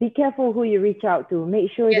 but be careful who you reach out to. Make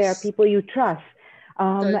sure there are people you trust,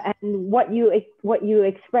 and what you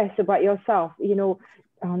express about yourself.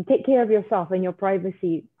 Take care of yourself and your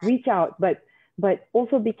privacy. Reach out, but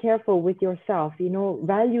also be careful with yourself.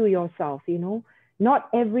 Value yourself. Not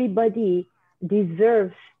everybody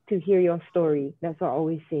deserves to hear your story. That's what I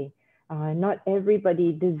always say. Not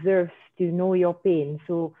everybody deserves to know your pain.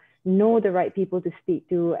 So know the right people to speak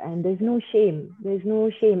to, and there's no shame,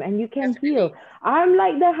 and you can heal. I'm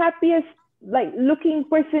like the happiest looking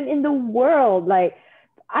person in the world. Like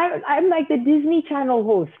I'm like the Disney Channel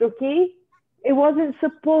host, okay? It wasn't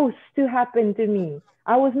supposed to happen to me.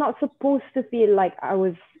 I was not supposed to feel like I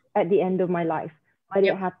was at the end of my life, but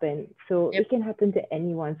it happened. So it can happen to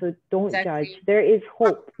anyone. So don't judge. There is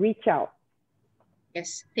hope. Reach out.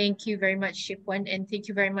 Yes, thank you very much, Shipwan, and thank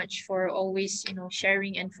you very much for always,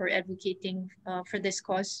 sharing and for advocating for this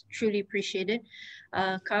cause. Truly appreciate it.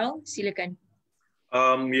 Carl, silakan.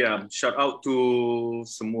 Shout out to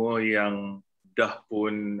semua yang dah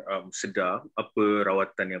pun sedar apa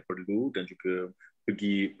rawatan yang perlu dan juga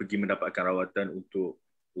pergi mendapatkan rawatan untuk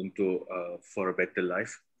for a better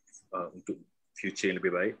life, untuk future yang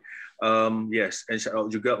lebih baik. Yes, and shout out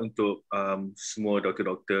juga untuk semua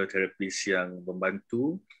doktor-doktor, terapis yang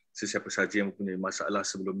membantu sesiapa sahaja yang mempunyai masalah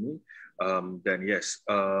sebelum ni. Dan yes,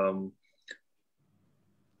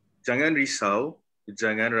 jangan risau,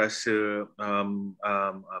 jangan rasa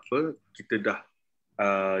kita dah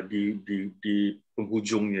di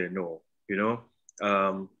penghujungnya. No,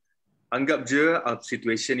 anggap je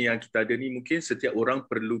situation yang kita ada ni, mungkin setiap orang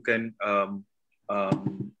perlukan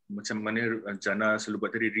macam mana Jana selalu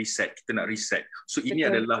buat tadi, reset. Kita nak reset. So ini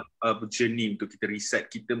adalah journey untuk kita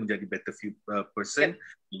reset kita menjadi better person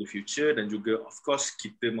in the future, dan juga of course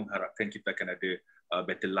kita mengharapkan kita akan ada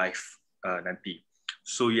better life nanti.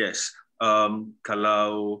 So yes,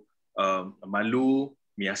 kalau malu,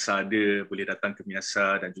 Miasa ada, boleh datang ke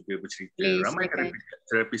Miasa dan juga bercerita. Ramai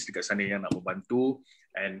terapis dekat sana yang nak membantu,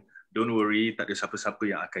 and don't worry, tak ada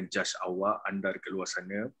siapa-siapa yang akan judge awak, anda dekat luar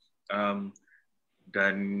sana.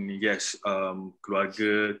 Dan yes,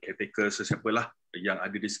 keluarga, caretaker, sesiapalah yang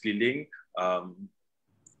ada di sekeliling,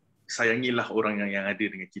 sayangilah orang yang ada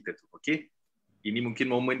dengan kita tu, okay? Ini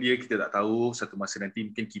mungkin momen dia, kita tak tahu, satu masa nanti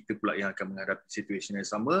mungkin kita pula yang akan menghadapi situasi yang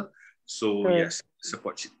sama. So yes,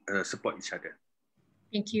 support each other.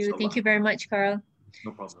 Thank you. Thank you very much, Carl.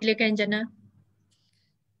 No problem. Silakan Jana.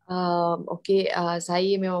 Okay,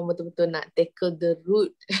 saya memang betul-betul nak tackle the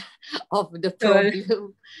root of the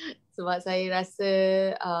problem. Sebab saya rasa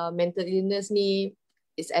mental illness ni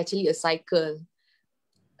is actually a cycle.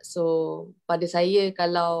 So pada saya,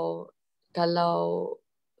 kalau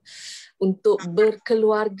untuk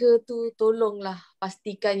berkeluarga tu, tolonglah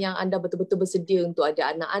pastikan yang anda betul-betul bersedia untuk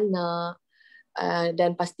ada anak-anak,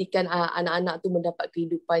 dan pastikan anak-anak tu mendapat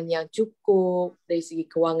kehidupan yang cukup dari segi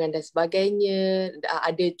kewangan dan sebagainya,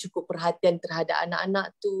 ada cukup perhatian terhadap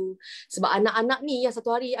anak-anak tu, sebab anak-anak ni yang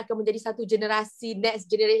satu hari akan menjadi satu generasi,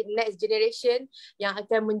 next generation yang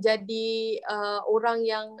akan menjadi orang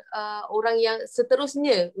yang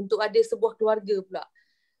seterusnya untuk ada sebuah keluarga pula.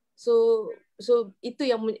 So itu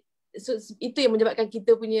yang menyebabkan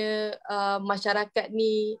kita punya masyarakat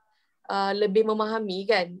ni lebih memahami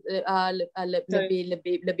kan,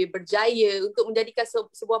 lebih berjaya. Untuk menjadikan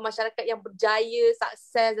sebuah masyarakat yang berjaya,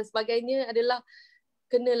 sukses dan sebagainya adalah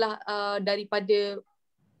kenalah daripada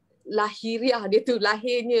lahiriah dia tu,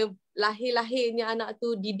 lahirnya anak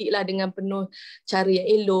tu didiklah dengan penuh cara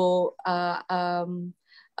yang elok,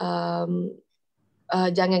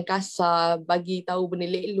 jangan kasar, bagi tahu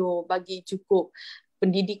benda elok, bagi cukup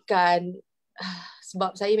pendidikan.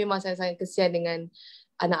 Sebab saya memang sangat kesian dengan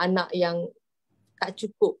anak-anak yang tak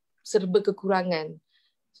cukup, serba kekurangan.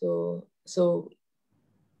 So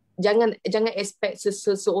jangan expect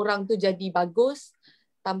seseorang tu jadi bagus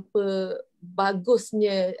tanpa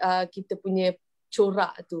bagusnya kita punya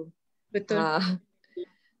corak tu. Betul.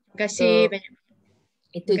 Terima kasih banyak.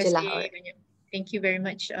 Itu je lah. Thank you very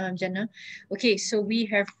much, Jana. Okay, so we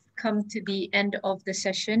have come to the end of the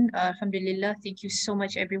session. Alhamdulillah, thank you so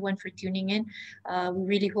much everyone for tuning in.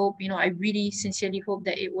 We really hope, I really sincerely hope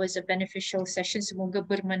that it was a beneficial session. Semoga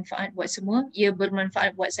bermanfaat buat semua. Ia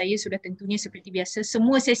bermanfaat buat saya, sudah tentunya seperti biasa.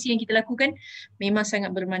 Semua sesi yang kita lakukan memang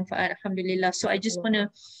sangat bermanfaat. Alhamdulillah. So I just want to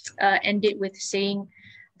end it with saying,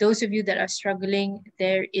 those of you that are struggling,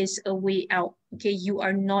 there is a way out. Okay, you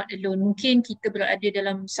are not alone. Mungkin kita berada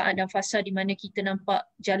dalam saat dan fasa di mana kita nampak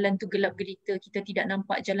jalan tu gelap gelita, kita tidak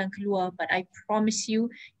nampak jalan keluar. But I promise you,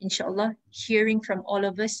 insyaAllah, hearing from all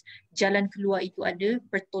of us, jalan keluar itu ada,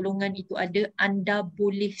 pertolongan itu ada, anda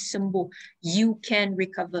boleh sembuh. You can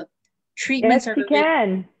recover. Treatments are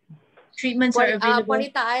available. Treatments are available.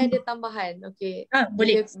 Wanita, saya ada tambahan. Okay.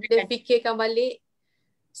 Boleh. Dia fikirkan balik,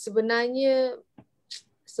 sebenarnya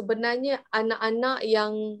anak-anak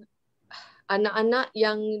yang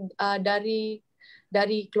dari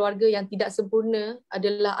keluarga yang tidak sempurna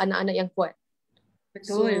adalah anak-anak yang kuat.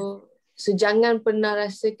 Betul. So jangan pernah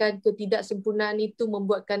rasakan ketidaksempurnaan itu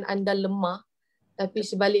membuatkan anda lemah, tapi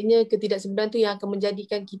sebaliknya ketidaksempurnaan itu yang akan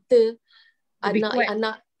menjadikan kita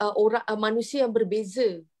anak-anak orang manusia yang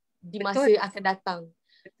berbeza di masa akan datang.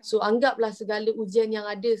 So anggaplah segala ujian yang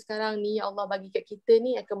ada sekarang ni Allah bagi kat kita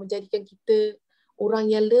ni akan menjadikan kita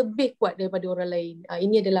orang yang lebih kuat daripada orang lain.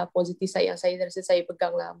 Ini adalah positif saya yang saya rasa saya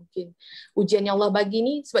pegang lah. Mungkin ujian yang Allah bagi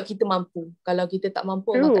ni sebab kita mampu. Kalau kita tak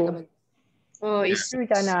mampu, Allah takkan bagi. Oh, it's true,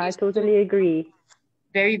 Jana. I totally agree.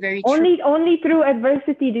 Very, very true. Only through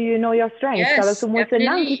adversity do you know your strength. Yes, kalau semua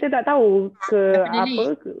senang, kita tak tahu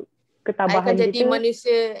ketabahan akan kita. jadi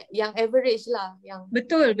manusia yang average lah. Yang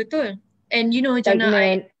Betul. And you know, Jana,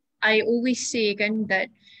 stagnant. I always say kan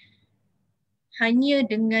that hanya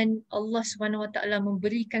dengan Allah SWT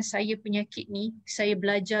memberikan saya penyakit ni, saya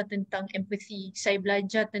belajar tentang empathy, saya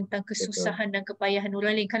belajar tentang kesusahan dan kepayahan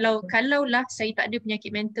orang lain. Kalaulah saya tak ada penyakit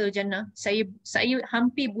mental, Jana, saya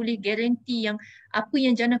hampir boleh guarantee yang apa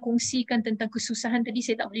yang Jana kongsikan tentang kesusahan tadi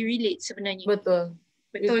saya tak boleh relate sebenarnya.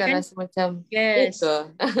 Betul kan? Rasa macam yes.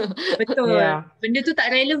 Betul. Yeah. Benda tu tak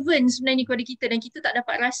relevan sebenarnya kepada kita dan kita tak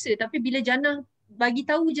dapat rasa. Tapi bila Jana bagi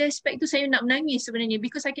tahu je aspek tu, saya nak menangis sebenarnya,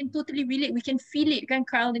 because I can totally relate. We can feel it kan,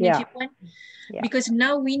 Carl dengan Cik Puan. Because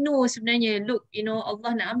now we know sebenarnya, look, you know,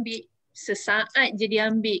 Allah nak ambil sesaat je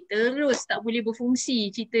dia ambil, terus tak boleh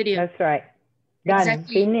berfungsi cerita dia. That's right. Done.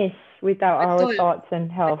 Exactly. Finish without our thoughts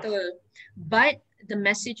and health. Betul. But the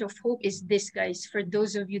message of hope is this, guys. For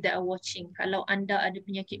those of you that are watching, kalau anda ada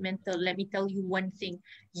penyakit mental, let me tell you one thing.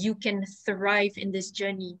 You can thrive in this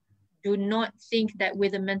journey. Do not think that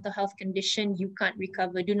with a mental health condition you can't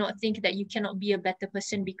recover. Do not think that you cannot be a better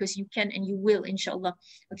person, because you can and you will, inshallah.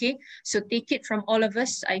 Okay, so take it from all of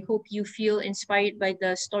us. I hope you feel inspired by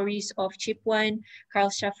the stories of Cik Puan, Carl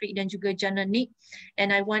Shafriq dan juga Jana Nick. And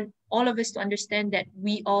I want all of us to understand that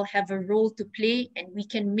we all have a role to play and we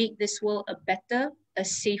can make this world a better, a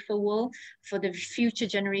safer world for the future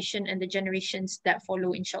generation and the generations that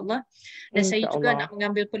follow, inshallah. Dan saya juga nak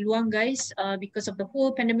mengambil peluang, guys, because of the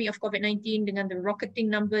whole pandemic of COVID-19, dengan the rocketing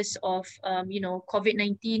numbers of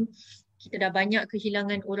COVID-19, kita dah banyak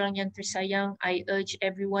kehilangan orang yang tersayang. I urge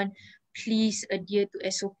everyone, please adhere to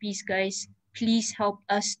SOPs, guys. Please help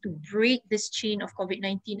us to break this chain of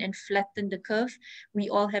COVID-19 and flatten the curve. We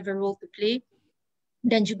all have a role to play.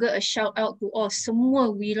 Dan juga a shout out to all semua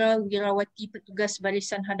wirawati petugas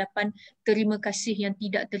barisan hadapan. Terima kasih yang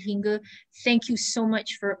tidak terhingga. Thank you so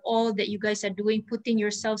much for all that you guys are doing, putting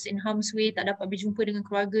yourselves in harm's way, tak dapat berjumpa dengan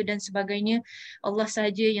keluarga dan sebagainya. Allah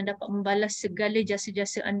sahaja yang dapat membalas segala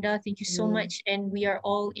jasa-jasa anda. Thank you so much, and we are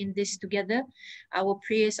all in this together. Our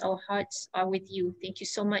prayers, our hearts are with you. Thank you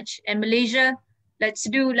so much. And Malaysia, let's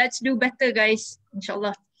do better, guys,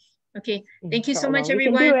 inshallah. Okay, thank you so much,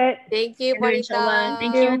 everyone. We can do it. Thank you, Bonita.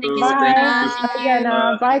 Thank you, Bye. Thank you.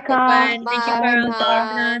 Diana. Bye, Carl. Thank you,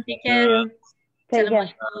 Carl. Take care. Take care.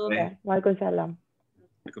 Assalamualaikum. Waalaikumsalam.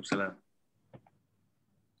 Waalaikumsalam.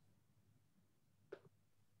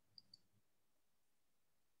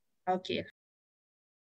 Okay.